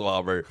was the deck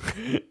swabber.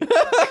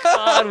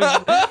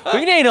 God,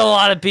 we need a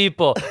lot of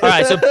people. All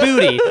right, so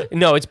Booty.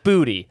 No, it's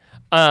Booty.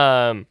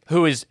 Who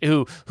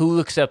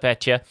looks up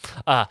at you.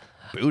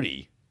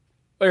 Booty?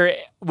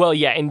 Well,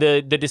 yeah, in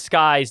the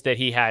disguise that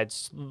he had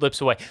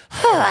slips away.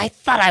 I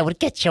thought I would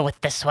get you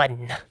with this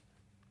one.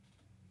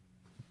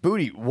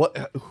 Booty, what?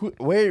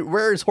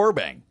 Where is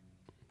Horbang?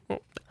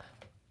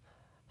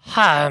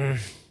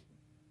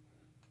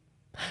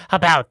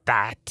 About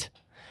that.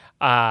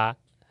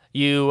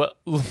 You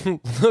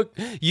look.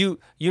 You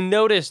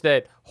notice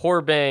that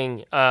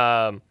Horbang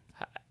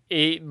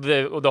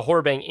the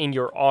Horbang in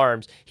your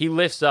arms. He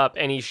lifts up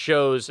and he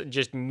shows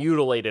just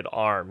mutilated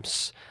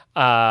arms.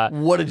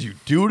 What did you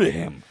do to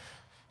him?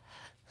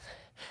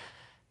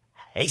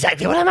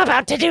 Exactly what I'm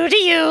about to do to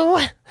you.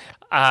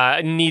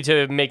 Need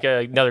to make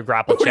another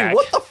grapple Wait, check.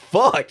 what the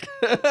fuck?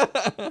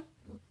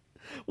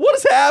 What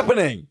is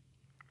happening?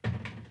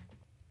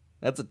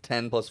 That's a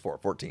 10 plus 4,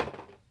 14.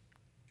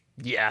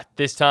 Yeah,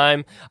 this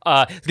time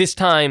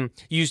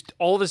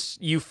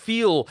you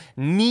feel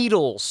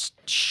needles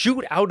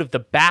shoot out of the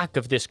back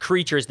of this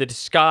creature as the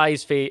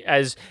disguise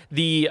as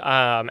the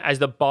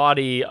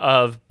body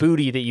of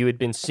Booty that you had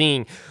been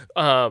seeing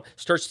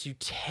starts to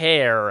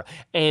tear,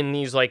 and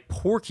these like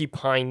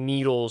porcupine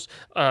needles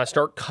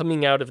start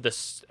coming out of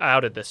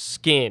the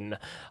skin.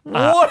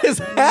 What is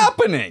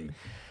happening?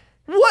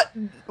 What?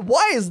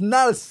 Why is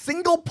not a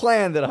single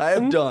plan that I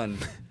have done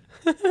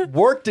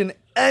worked in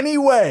any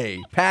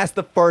way past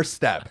the first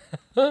step?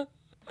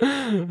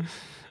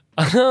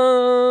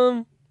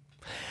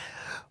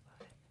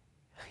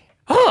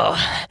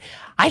 Oh,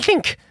 I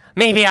think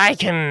maybe I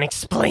can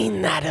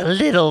explain that a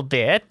little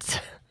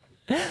bit.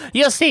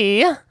 You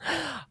see,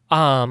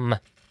 I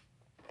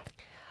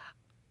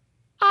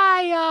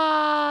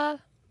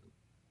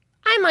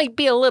might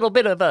be a little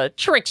bit of a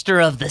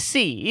trickster of the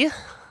sea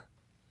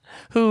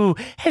who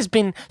has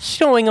been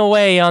stowing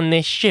away on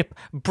this ship,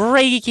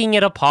 breaking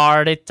it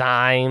apart at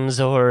times,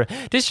 or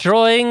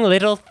destroying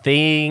little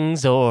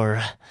things,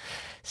 or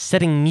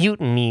setting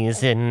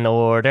mutinies in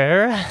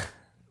order.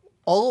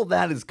 All of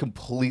that is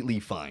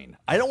completely fine.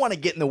 I don't want to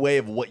get in the way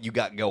of what you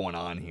got going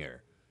on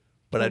here.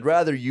 But I'd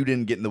rather you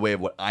didn't get in the way of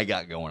what I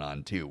got going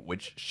on too,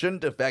 which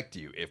shouldn't affect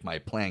you if my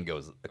plan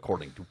goes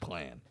according to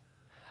plan.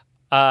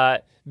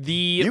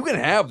 You can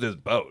have this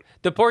boat.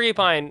 The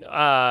porcupine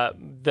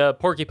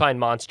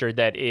monster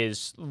that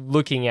is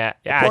looking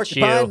at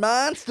Porcupine you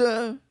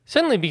monster.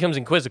 suddenly becomes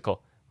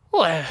inquisical.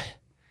 Well,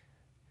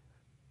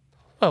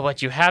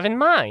 what you have in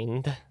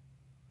mind?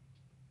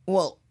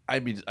 Well, I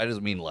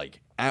just mean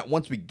like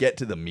once we get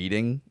to the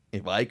meeting,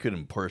 if I could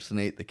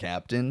impersonate the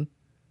captain,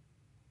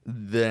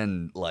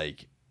 then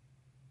like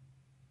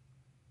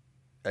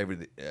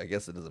everything. I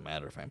guess it doesn't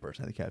matter if I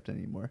impersonate the captain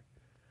anymore.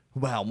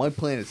 Wow, my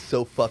plan is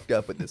so fucked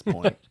up at this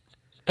point.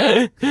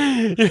 You're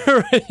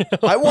right.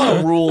 I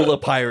want to rule the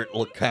pirate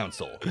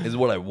council. Is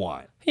what I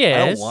want.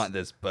 Yes. I don't want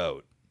this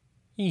boat.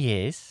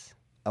 Yes.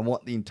 I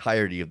want the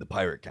entirety of the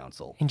pirate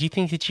council. And do you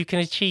think that you can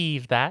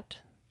achieve that?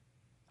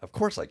 Of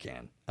course I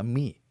can. I'm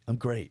me. I'm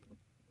great.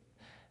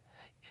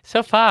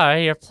 So far,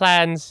 your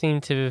plans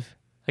seem to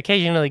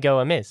occasionally go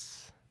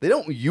amiss. They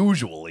don't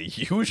usually.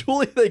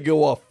 Usually they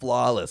go off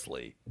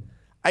flawlessly.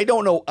 I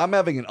don't know. I'm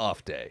having an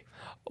off day.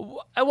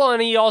 Well,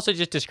 and he also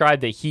just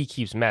described that he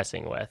keeps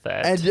messing with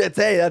it. And it's,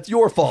 hey, that's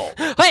your fault.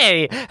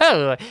 Hey,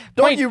 oh,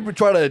 Don't you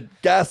try to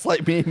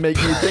gaslight me and make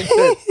me think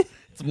that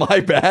it's my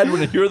bad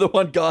when you're the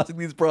one causing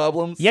these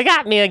problems. you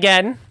got me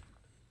again.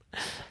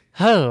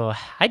 Oh,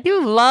 I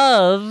do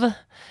love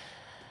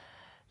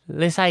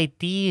this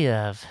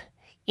idea of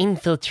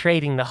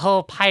infiltrating the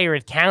whole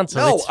pirate council.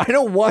 No, It's- I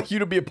don't want you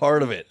to be a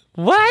part of it.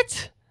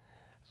 What?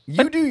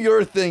 You do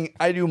your thing,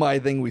 I do my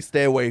thing, we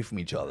stay away from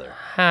each other.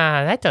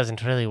 That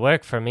doesn't really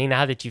work for me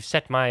now that you've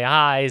set my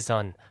eyes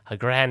on a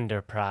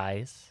grander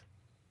prize.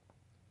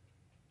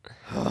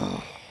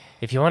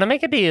 If you want to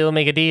make a deal,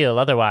 make a deal.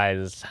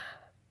 Otherwise,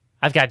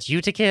 I've got you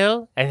to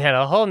kill and then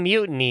a whole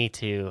mutiny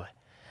to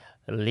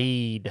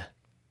lead.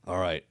 All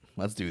right,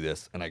 let's do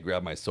this. And I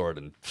grab my sword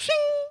and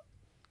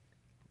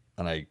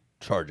I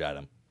charge at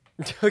him.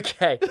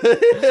 Okay.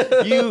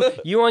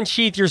 you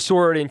unsheath your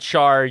sword and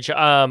charge.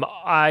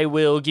 I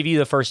will give you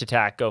the first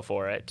attack. Go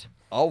for it.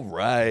 All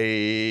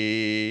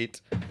right.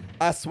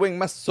 I swing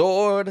my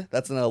sword.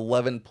 That's an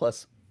 11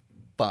 plus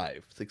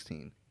 5,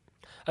 16.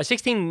 A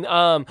 16,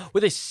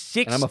 with a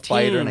 16. And I'm a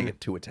fighter and I get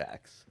 2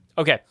 attacks.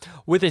 Okay,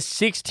 with a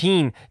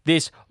 16,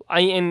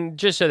 and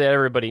just so that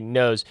everybody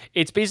knows,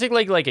 it's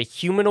basically like a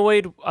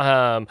humanoid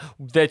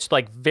that's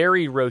like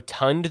very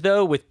rotund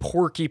though, with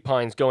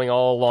porcupines going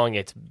all along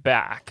its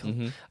back,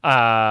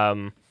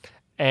 and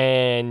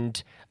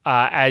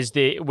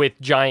with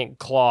giant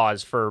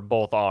claws for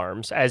both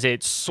arms. As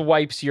it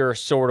swipes your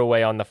sword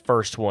away on the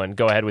first one,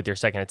 go ahead with your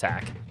second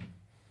attack.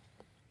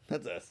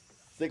 That's a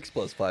 6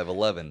 plus 5,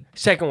 11.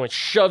 Second one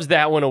shoves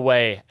that one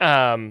away,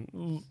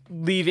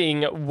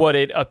 leaving what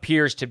it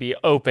appears to be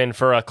open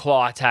for a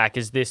claw attack.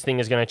 As this thing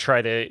is going to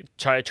try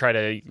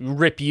to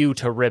rip you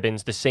to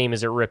ribbons, the same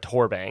as it ripped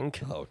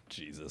Horbang. Oh,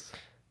 Jesus.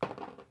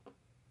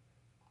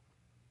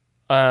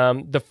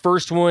 The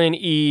first one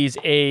is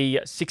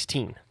a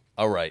 16.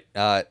 All right.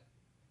 That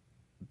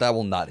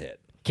will not hit.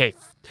 Okay,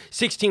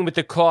 16 with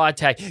the claw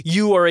attack.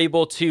 You are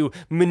able to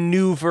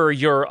maneuver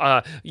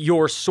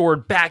your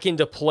sword back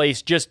into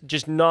place,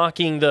 just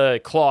knocking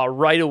the claw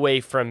right away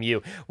from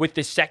you. With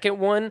the second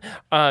one,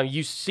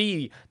 you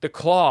see the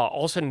claw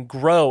all of a sudden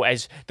grow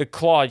as the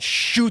claw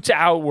shoots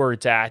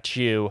outwards at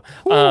you,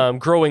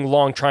 growing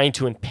long, trying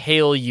to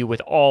impale you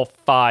with all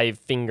 5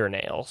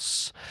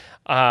 fingernails.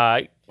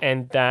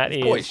 And that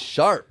is... Boy,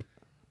 sharp.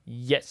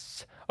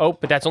 Yes. Oh,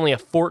 but that's only a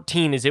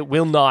 14 as it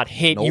will not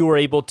hit. Nope. You are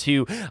able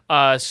to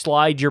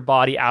slide your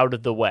body out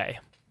of the way.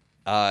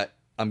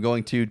 I'm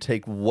going to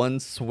take one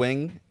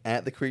swing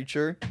at the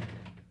creature.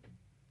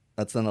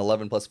 That's an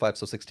 11 plus 5,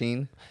 so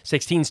 16.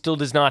 16 still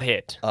does not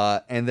hit.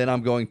 And then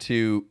I'm going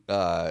to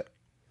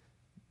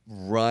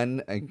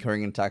run,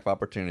 incurring an attack of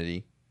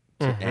opportunity,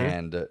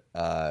 and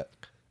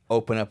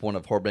open up one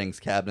of Horbang's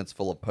cabinets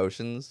full of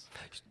potions.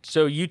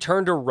 So you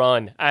turn to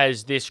run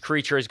as this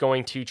creature is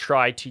going to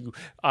try to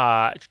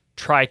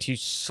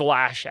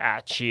slash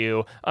at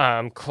you,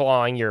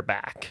 clawing your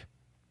back.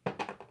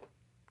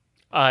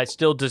 It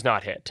still does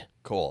not hit.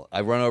 Cool.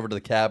 I run over to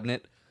the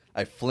cabinet.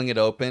 I fling it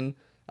open.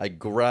 I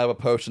grab a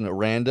potion at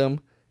random,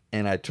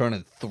 and I turn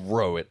and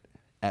throw it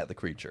at the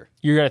creature.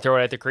 You're going to throw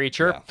it at the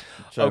creature? Yeah.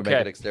 Try to make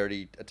Okay. a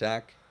dexterity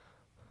attack.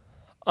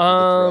 with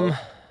the throw?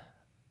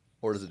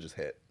 Or does it just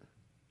hit?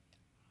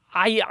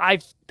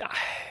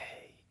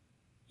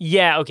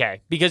 Yeah,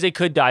 okay. Because it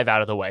could dive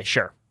out of the way.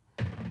 Sure.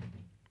 That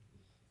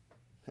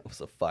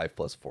was a 5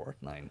 plus 4,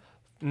 9.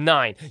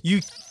 9.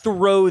 You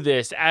throw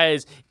this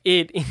as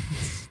it...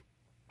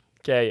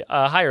 Okay.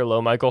 High or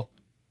low, Michael?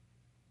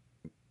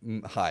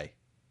 High.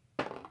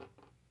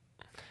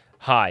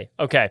 High.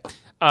 Okay.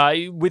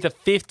 With a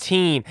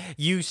 15,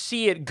 you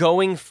see it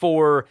going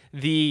for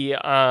the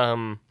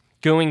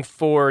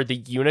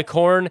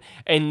unicorn,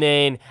 and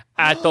then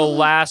at the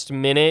last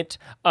minute,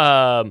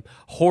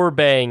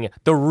 Horbang,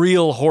 the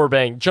real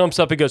Horbang, jumps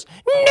up and goes,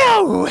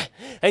 "No!"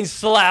 and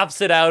slaps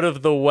it out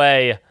of the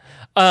way.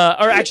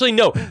 Or actually,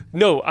 no.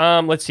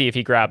 Let's see if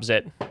he grabs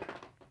it.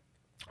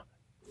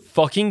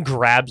 Fucking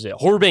grabs it.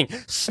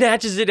 Horbang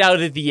snatches it out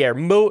of the air.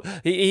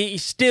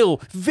 He's still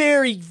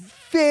very,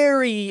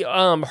 very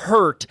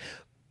hurt,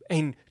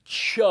 and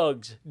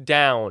chugs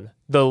down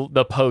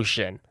the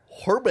potion.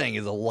 Horbang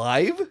is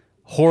alive?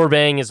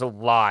 Horbang is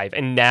alive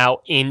and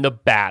now in the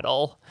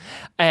battle.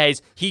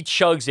 As he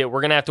chugs it, we're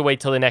going to have to wait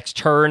till the next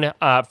turn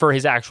for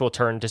his actual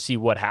turn to see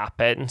what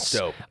happens.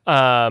 Dope.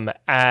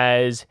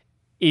 As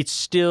it's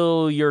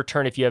still your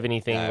turn if you have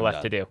anything I'm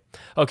left to done.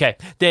 do. Okay,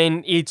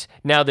 then it's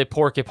now the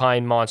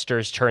porcupine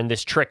monster's turn,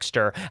 this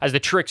trickster. As the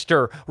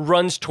trickster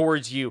runs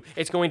towards you,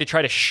 it's going to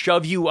try to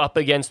shove you up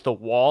against the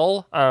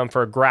wall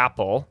for a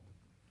grapple.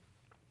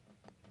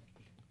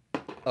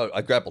 Oh,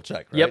 a grapple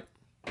check, right? Yep.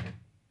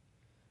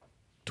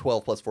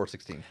 12 plus 4,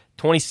 16.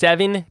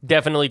 27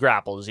 definitely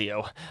grapples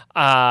you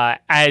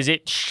as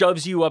it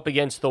shoves you up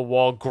against the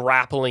wall,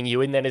 grappling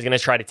you, and then is going to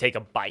try to take a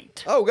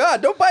bite. Oh,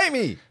 God, don't bite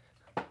me!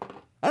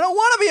 I don't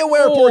want to be a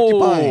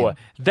wereporcupine!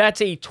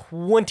 That's a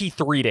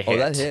 23 to hit. Oh,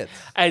 that hits.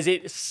 As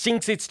it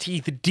sinks its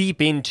teeth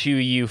deep into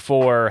you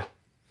for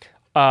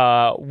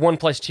 1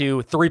 plus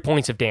 2, 3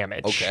 points of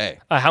damage. Okay.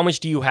 How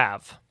much do you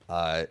have?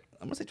 I'm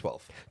going to say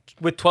 12.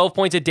 With 12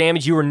 points of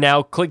damage, you are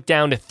now clicked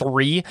down to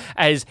 3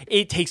 as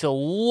it takes a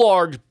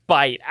large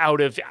bite out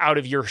of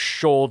your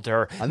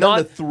shoulder. And then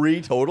the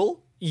 3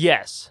 total?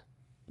 Yes.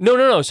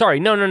 No. Sorry.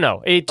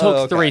 No. It took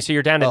Oh, okay. 3, so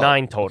you're down to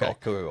 9 total. Okay,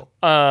 cool.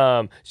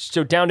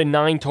 So down to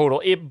 9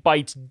 total. It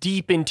bites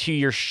deep into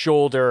your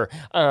shoulder.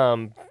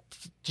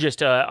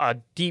 Just a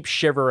deep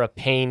shiver of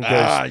pain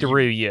goes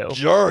through you.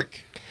 Jerk!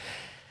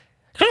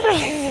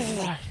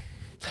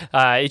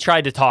 It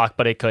tried to talk,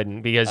 but it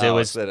couldn't because it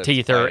was instead of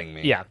teeth or biting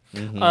me. yeah.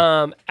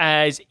 Mm-hmm.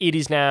 As it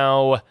is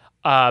now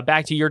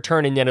back to your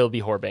turn, and then it'll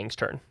be Horbang's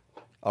turn.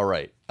 All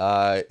right.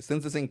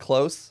 Since it's in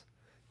close,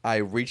 I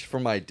reach for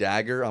my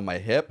dagger on my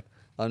hip,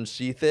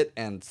 unsheath it,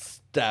 and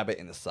stab it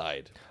in the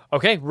side.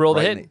 Okay, roll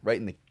the right hit. right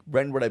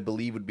in what I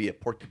believe would be a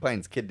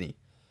porcupine's kidney.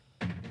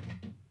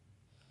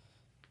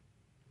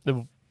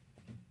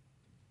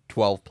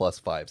 12 plus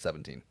 5,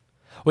 17.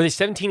 With a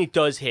 17, it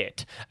does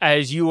hit,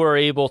 as you are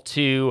able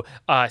to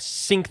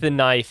sink the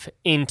knife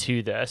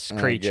into this And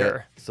I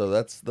creature. so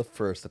that's the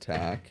first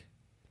attack.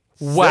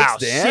 Wow,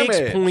 6 6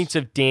 damage. points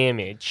of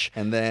damage.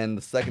 And then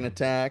the second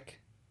attack,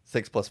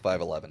 6 plus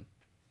 5, 11.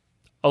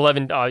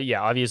 11,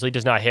 obviously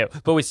does not hit.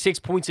 But with 6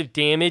 points of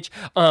damage,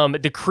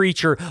 the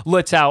creature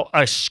lets out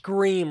a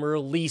scream,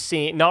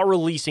 not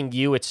releasing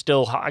you. It's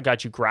still, I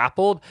got you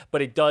grappled,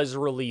 but it does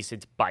release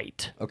its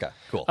bite. Okay,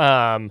 cool.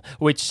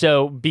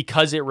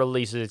 Because it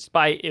releases its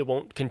bite, it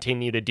won't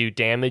continue to do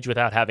damage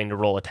without having to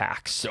roll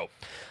attacks. So,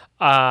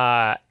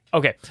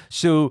 Okay,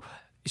 so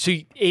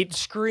it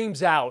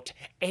screams out,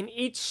 and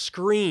its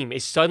scream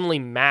is suddenly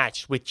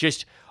matched with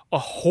just a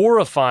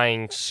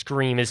horrifying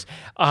scream as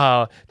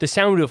the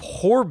sound of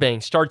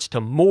Horbang starts to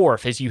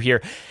morph as you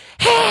hear,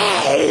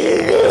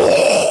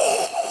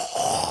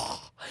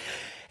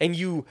 and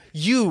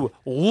you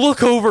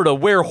look over to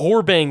where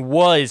Horbang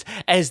was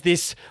as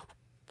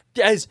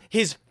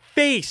his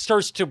face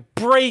starts to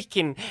break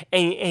and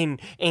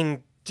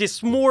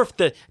dysmorph,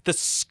 the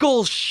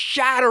skull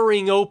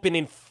shattering open,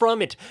 and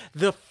from it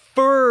the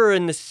fur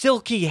and the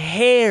silky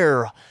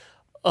hair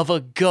of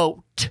a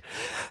goat.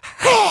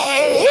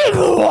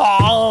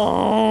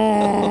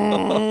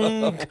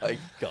 oh my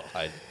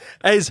God.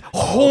 As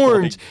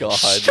horns God.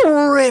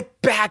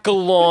 strip back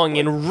along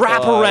and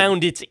wrap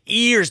around its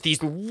ears,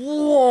 these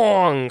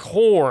long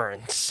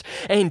horns,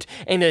 and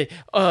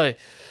a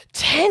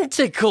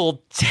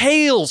tentacle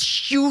tail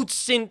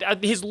shoots in,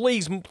 his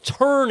legs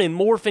turn and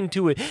morph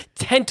into a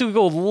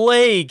tentacle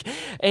leg,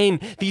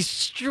 and these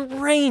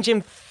strange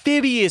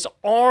amphibious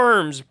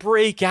arms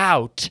break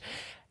out.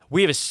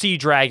 We have a sea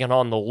dragon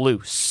on the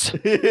loose.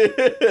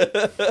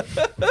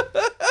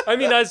 I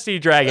mean, not a sea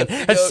dragon,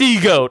 a sea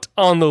goat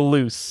on the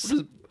loose.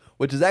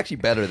 Which is actually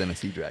better than a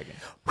sea dragon.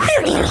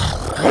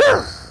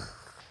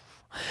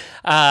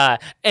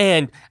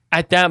 And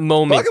at that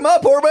moment, Fuck him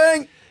up,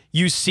 Whorebang!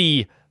 you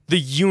see the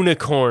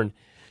unicorn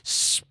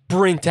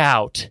sprint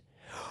out.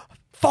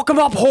 Fuck him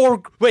up,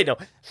 Wait, no.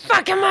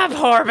 Fuck him up,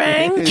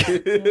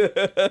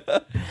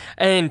 Whorebang!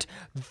 And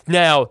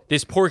now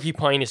this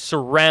porcupine is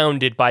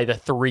surrounded by the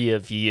three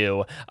of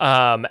you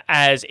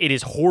as it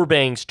is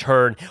Whorebang's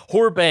turn.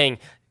 Whorebang,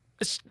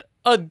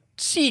 a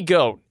sea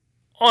goat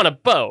on a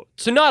boat,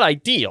 so not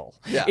ideal,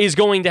 is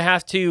going to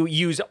have to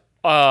use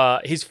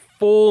his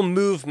full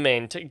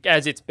movement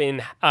as it's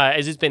been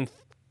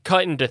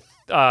cut into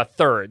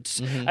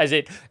thirds,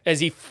 as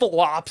he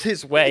flops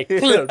his way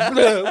blah,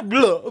 blah,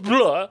 blah,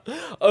 blah,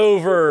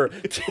 over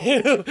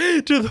to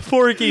the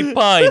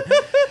porcupine.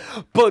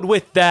 But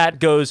with that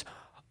goes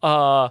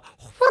and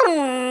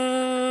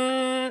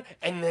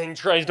then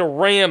tries to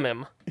ram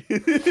him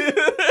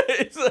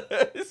it's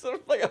sort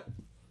of like a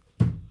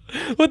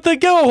with the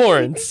goat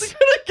horns. kind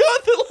of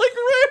goat that like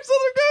rams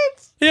other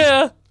goats.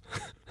 Yeah.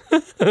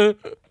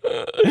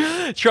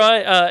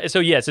 Try. So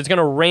yes, it's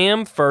gonna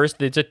ram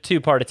first. It's a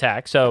 2-part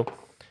attack. So,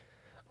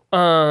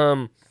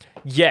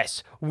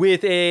 yes,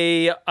 with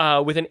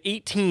an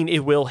 18, it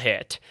will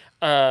hit.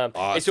 And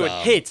so it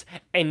hits,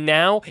 and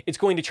now it's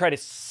going to try to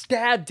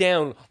stab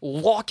down,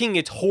 locking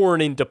its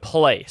horn into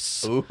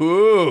place.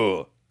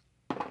 Ooh.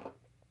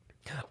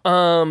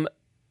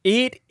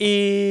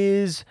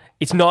 It's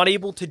not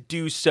able to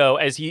do so,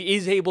 as he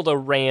is able to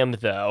ram,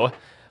 though,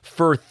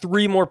 for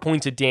 3 more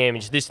points of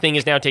damage. This thing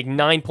is now taking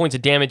 9 points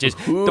of damage as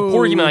the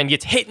porcupine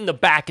gets hit in the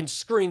back and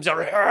screams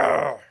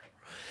out.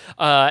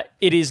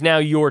 It is now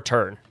your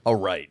turn. All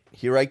right,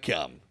 here I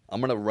come.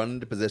 I'm gonna run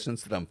into position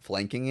so that I'm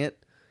flanking it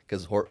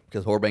because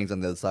Whorebang's on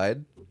the other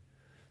side,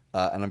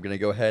 and I'm gonna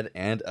go ahead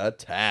and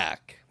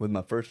attack with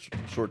my first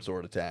short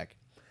sword attack.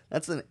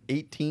 That's an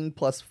 18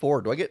 plus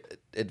 4. Do I get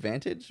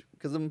advantage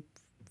because I'm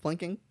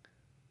flanking?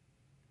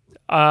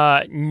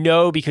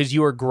 No, because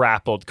you are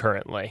grappled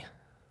currently.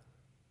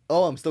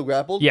 Oh, I'm still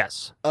grappled?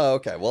 Yes. Oh,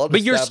 okay. Well,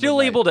 But you're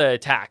still able to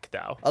attack,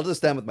 though. I'll just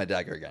stand with my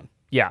dagger again.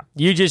 Yeah.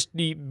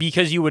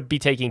 Because you would be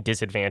taking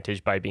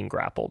disadvantage by being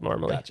grappled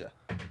normally. Gotcha.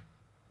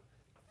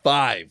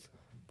 5.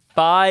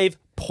 5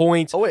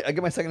 points Oh, wait. I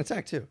get my second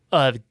attack, too.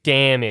 of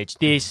damage.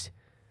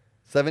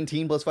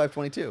 17 plus 5,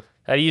 22.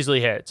 That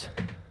easily hits.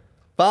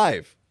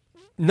 5.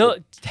 No,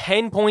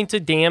 10 points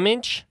of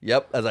damage.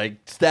 Yep, as I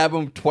stab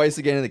him twice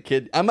again in the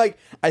kid. I'm like,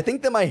 I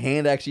think that my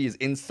hand actually is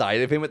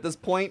inside of him at this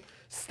point,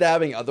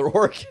 stabbing other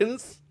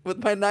organs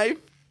with my knife.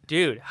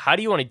 Dude, how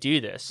do you want to do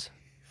this?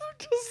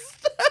 Just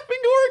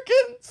stabbing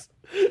organs.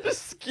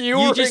 Just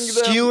skewering You just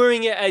them.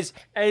 skewering it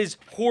as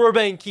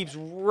Whorebang keeps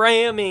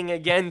ramming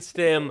against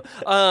him.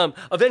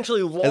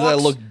 Eventually locks. As I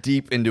look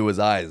deep into his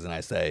eyes and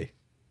I say,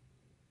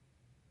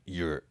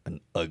 "You're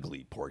an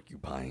ugly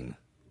porcupine."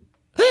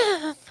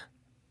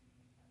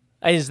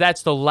 As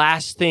that's the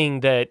last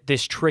thing that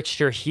this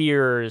trickster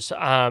hears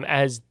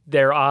as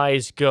their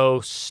eyes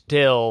go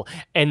still.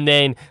 And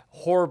then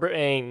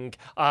Whorebang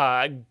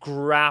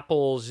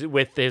grapples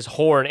with his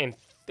horn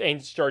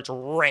and starts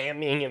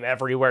ramming him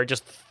everywhere,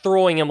 just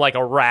throwing him like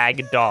a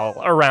rag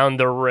doll around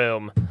the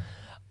room.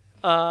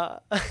 Now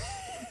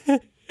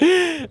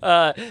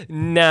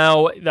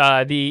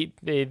the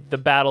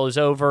battle is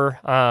over.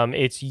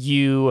 It's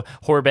you,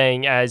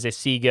 Whorebang, as a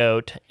sea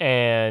goat,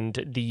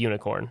 and the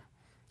unicorn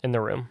in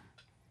the room.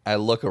 I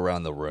look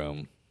around the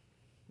room.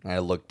 And I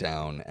look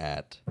down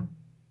at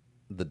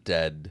the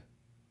dead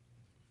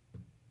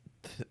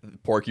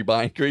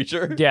porcupine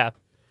creature. Yeah.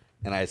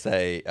 And I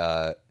say,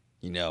 I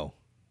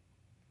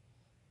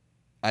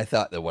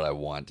thought that what I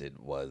wanted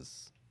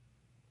was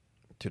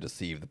to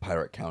deceive the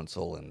Pirate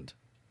Council and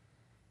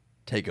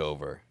take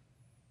over.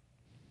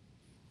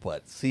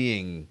 But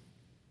seeing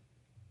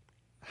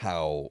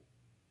how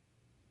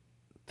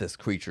this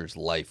creature's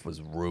life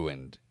was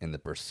ruined in the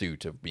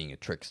pursuit of being a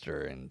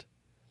trickster and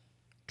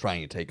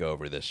trying to take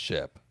over this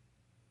ship,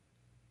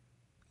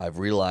 I've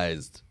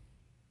realized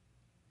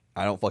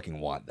I don't fucking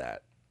want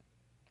that.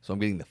 So I'm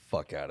getting the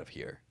fuck out of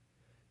here.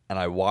 And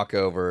I walk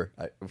over,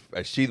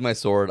 I sheathe my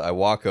sword, I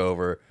walk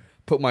over,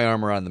 put my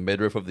arm around the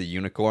midriff of the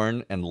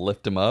unicorn and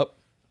lift him up.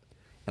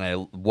 And I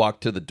walk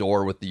to the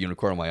door with the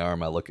unicorn on my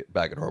arm. I look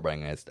back at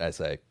Whorebang and I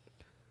say,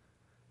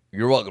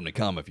 "You're welcome to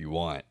come if you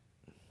want."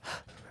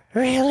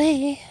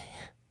 Really?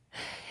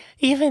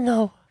 Even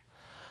though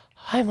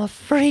I'm a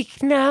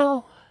freak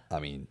now? I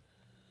mean,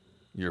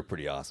 you're a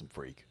pretty awesome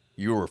freak.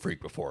 You were a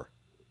freak before.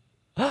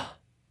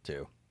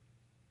 Too.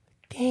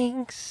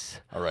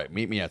 Thanks. All right,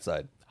 meet me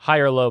outside. High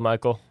or low,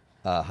 Michael?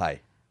 Hi.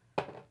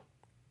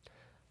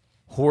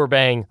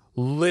 Whorebang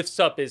lifts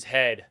up his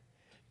head,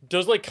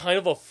 does like kind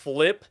of a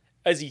flip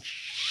as he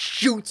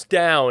shoots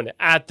down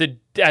at the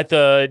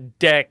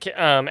deck,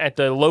 at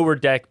the lower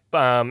deck,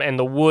 and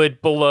the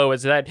wood below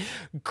as that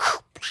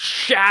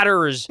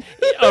shatters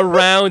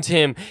around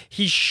him.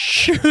 He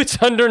shoots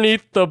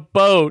underneath the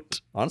boat.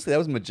 Honestly, that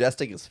was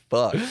majestic as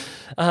fuck.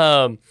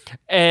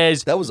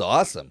 As That was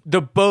awesome.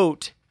 the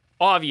boat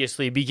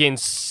obviously begins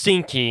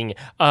sinking.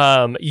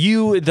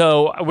 You,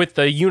 though, with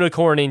the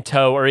unicorn in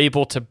tow, are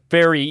able to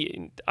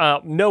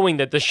knowing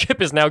that the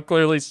ship is now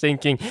clearly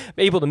sinking,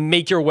 able to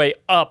make your way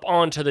up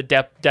onto the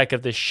deck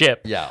of the ship.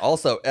 Yeah.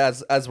 Also,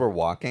 as we're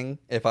walking,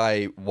 if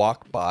I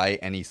walk by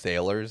any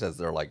sailors as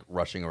they're like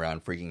rushing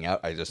around freaking out,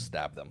 I just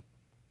stab them.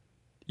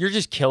 You're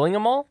just killing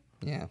them all?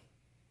 Yeah.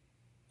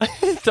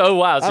 So,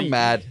 wow. So I'm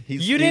mad.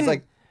 He's didn't.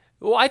 like,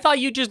 Well, I thought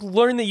you just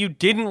learned that you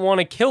didn't want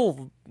to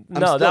kill. I'm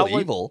No, still that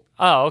was evil.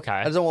 Oh, I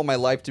okay. just don't want my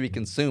life to be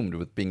consumed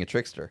with being a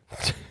trickster.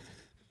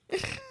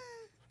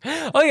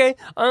 Okay.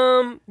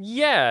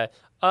 Yeah.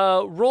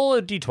 Roll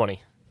a d20.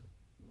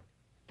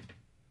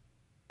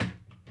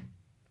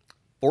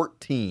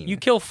 14. You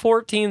kill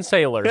 14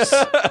 sailors.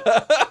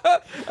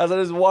 As I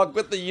just walk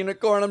with the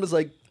unicorn, I'm just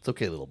like, it's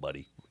okay, little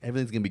buddy.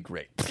 Everything's gonna be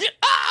great.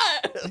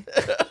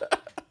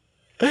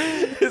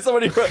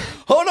 Somebody,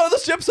 oh no, the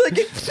ship's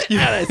sinking!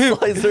 And I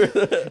slice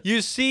her.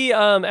 You see,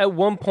 at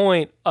one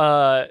point,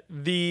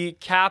 the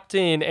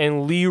captain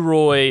and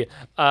Leroy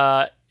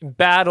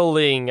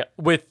battling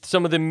with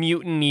some of the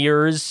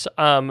mutineers.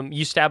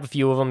 You stab a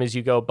few of them as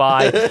you go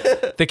by.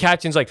 The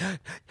captain's like,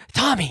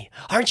 Tommy,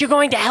 aren't you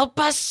going to help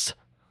us?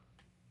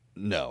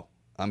 No,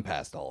 I'm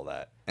past all of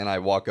that. And I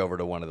walk over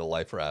to one of the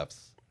life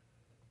rafts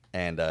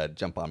and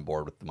jump on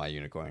board with my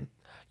unicorn.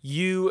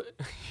 you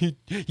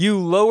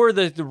lower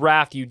the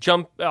raft, you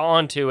jump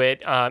onto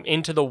it,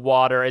 into the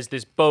water as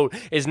this boat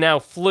is now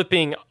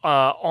flipping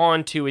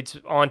onto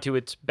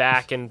its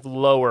back and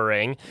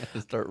lowering. I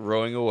start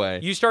rowing away.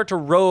 You start to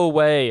row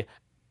away,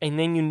 and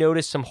then you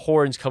notice some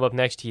horns come up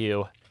next to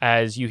you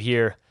as you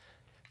hear,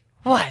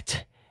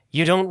 What?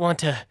 You don't want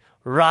to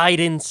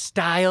ride in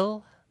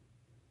style?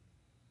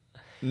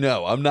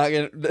 No, I'm not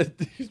gonna.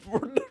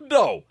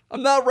 No,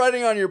 I'm not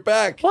riding on your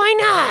back Why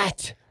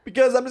not?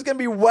 because I'm just gonna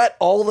be wet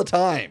all the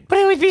time. But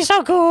it would be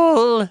so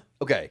cool.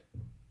 Okay,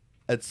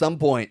 at some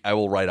point I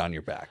will ride on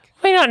your back.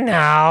 Why not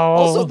now?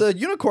 Also, the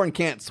unicorn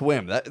can't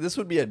swim. This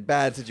would be a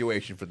bad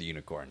situation for the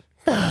unicorn.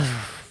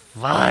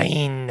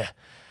 Fine.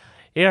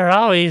 You're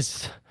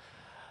always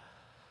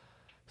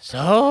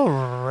so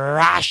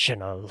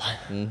rational.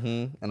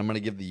 And I'm gonna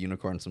give the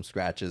unicorn some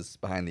scratches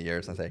behind the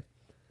ears and say,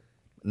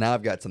 "Now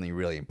I've got something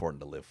really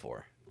important to live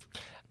for."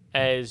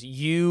 as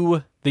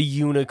you, the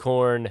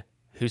unicorn,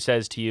 who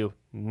says to you,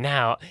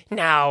 now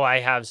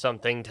I have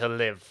something to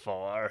live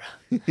for.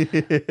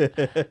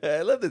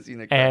 I love this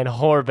unicorn. And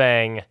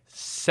Horbang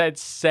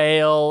sets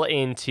sail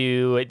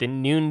into the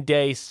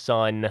noonday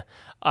sun.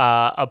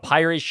 A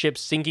pirate ship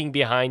sinking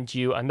behind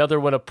you, another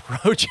one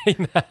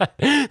approaching that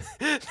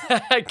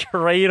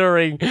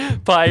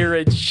cratering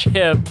pirate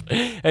ship.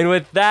 And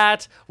with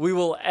that, we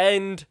will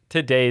end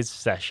today's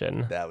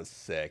session. That was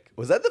sick.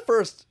 Was that the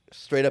first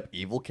straight up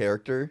evil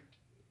character?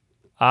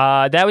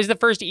 That was the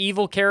first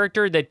evil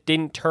character that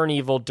didn't turn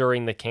evil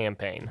during the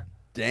campaign.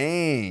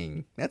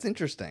 Dang. That's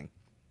interesting.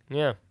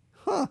 Yeah,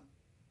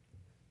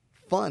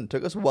 Fun.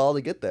 Took us a while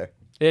to get there.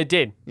 it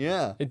did.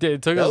 Yeah. It did.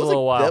 It took us a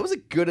little while. That was a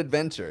good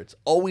adventure. It's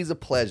always a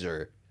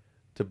pleasure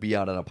to be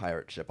out on a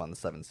pirate ship on the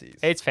seven seas.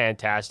 It's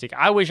fantastic.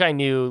 I wish I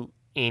knew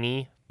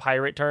any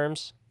pirate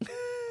terms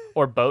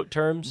or boat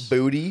terms.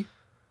 Booty,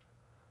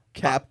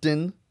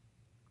 captain,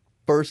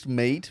 first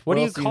mate. What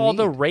do you else call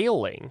the need?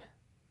 railing?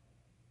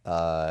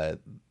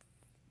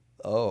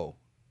 Oh.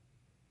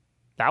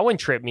 That one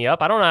tripped me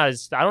up. I don't know.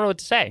 I don't know what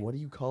to say. What do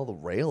you call the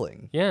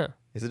railing? Yeah,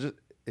 Is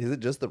it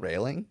just the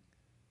railing?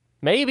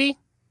 maybe.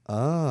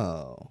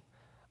 Oh.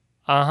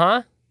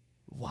 Uh-huh.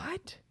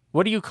 What?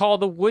 What do you call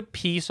the wood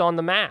piece on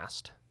the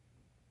mast?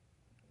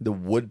 The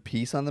wood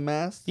piece on the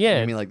mast?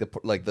 Yeah. You mean like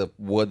the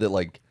wood that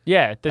like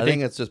Yeah. I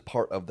think it's just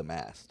part of the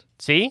mast.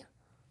 See?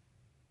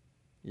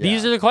 Yeah.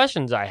 These are the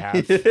questions I have.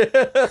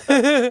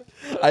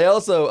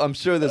 I'm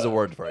sure there's a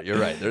word for it. You're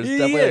right. There's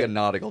definitely like a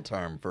nautical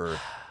term for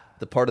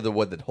the part of the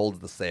wood that holds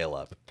the sail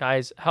up.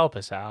 Guys, help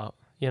us out,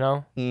 you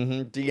know?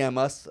 DM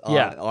us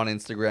on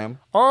Instagram.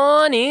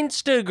 On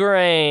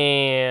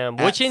Instagram.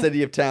 At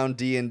City of Town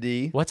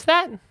D&D. What's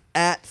that?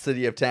 At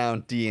City of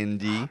Town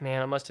D&D.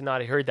 Man, I must have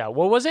not heard that.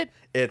 What was it?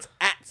 It's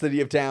at City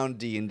of Town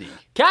D&D.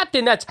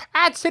 Captain, that's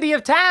at City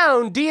of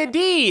Town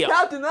D&D.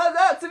 Captain, that's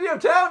at City of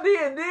Town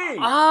D&D.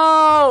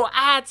 Oh,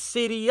 at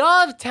City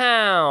of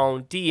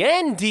Town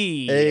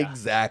D&D.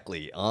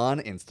 Exactly. On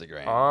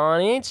Instagram.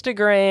 On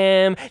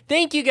Instagram.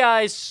 Thank you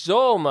guys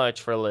so much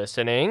for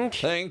listening.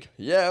 Thank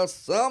you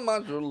so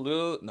much.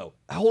 No,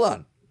 hold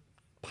on.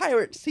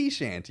 Pirate Sea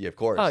Shanty, of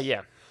course. Oh,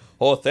 yeah.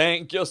 Oh,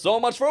 thank you so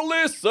much for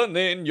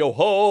listening. Yo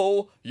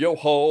ho, yo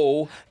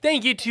ho.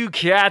 Thank you to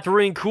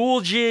Catherine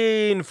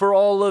Coolgin for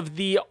all of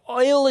the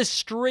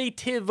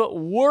illustrative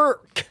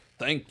work.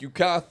 Thank you,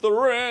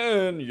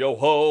 Catherine. Yo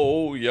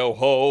ho, yo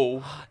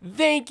ho.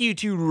 Thank you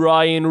to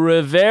Ryan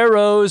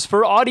Riveros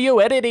for audio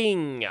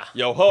editing.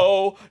 Yo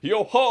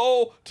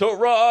ho to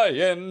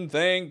Ryan.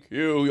 Thank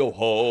you. Yo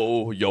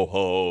ho, yo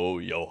ho,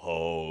 yo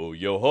ho,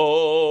 yo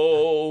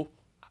ho.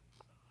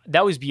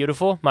 That was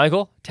beautiful,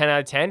 Michael. 10 out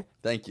of 10.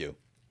 Thank you.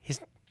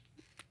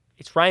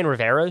 It's Ryan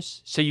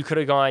Riveros, so you could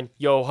have gone,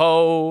 yo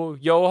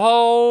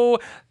ho,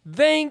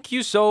 thank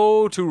you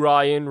so to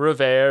Ryan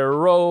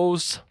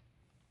Riveros.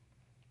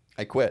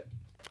 I quit.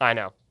 I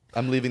know.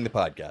 I'm leaving the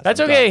podcast.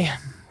 That's I'm okay. done.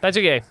 That's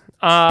okay.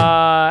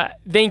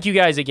 Thank you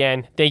guys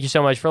again. Thank you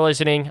so much for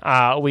listening.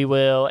 We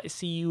will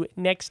see you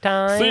next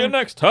time. See you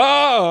next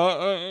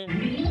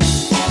time.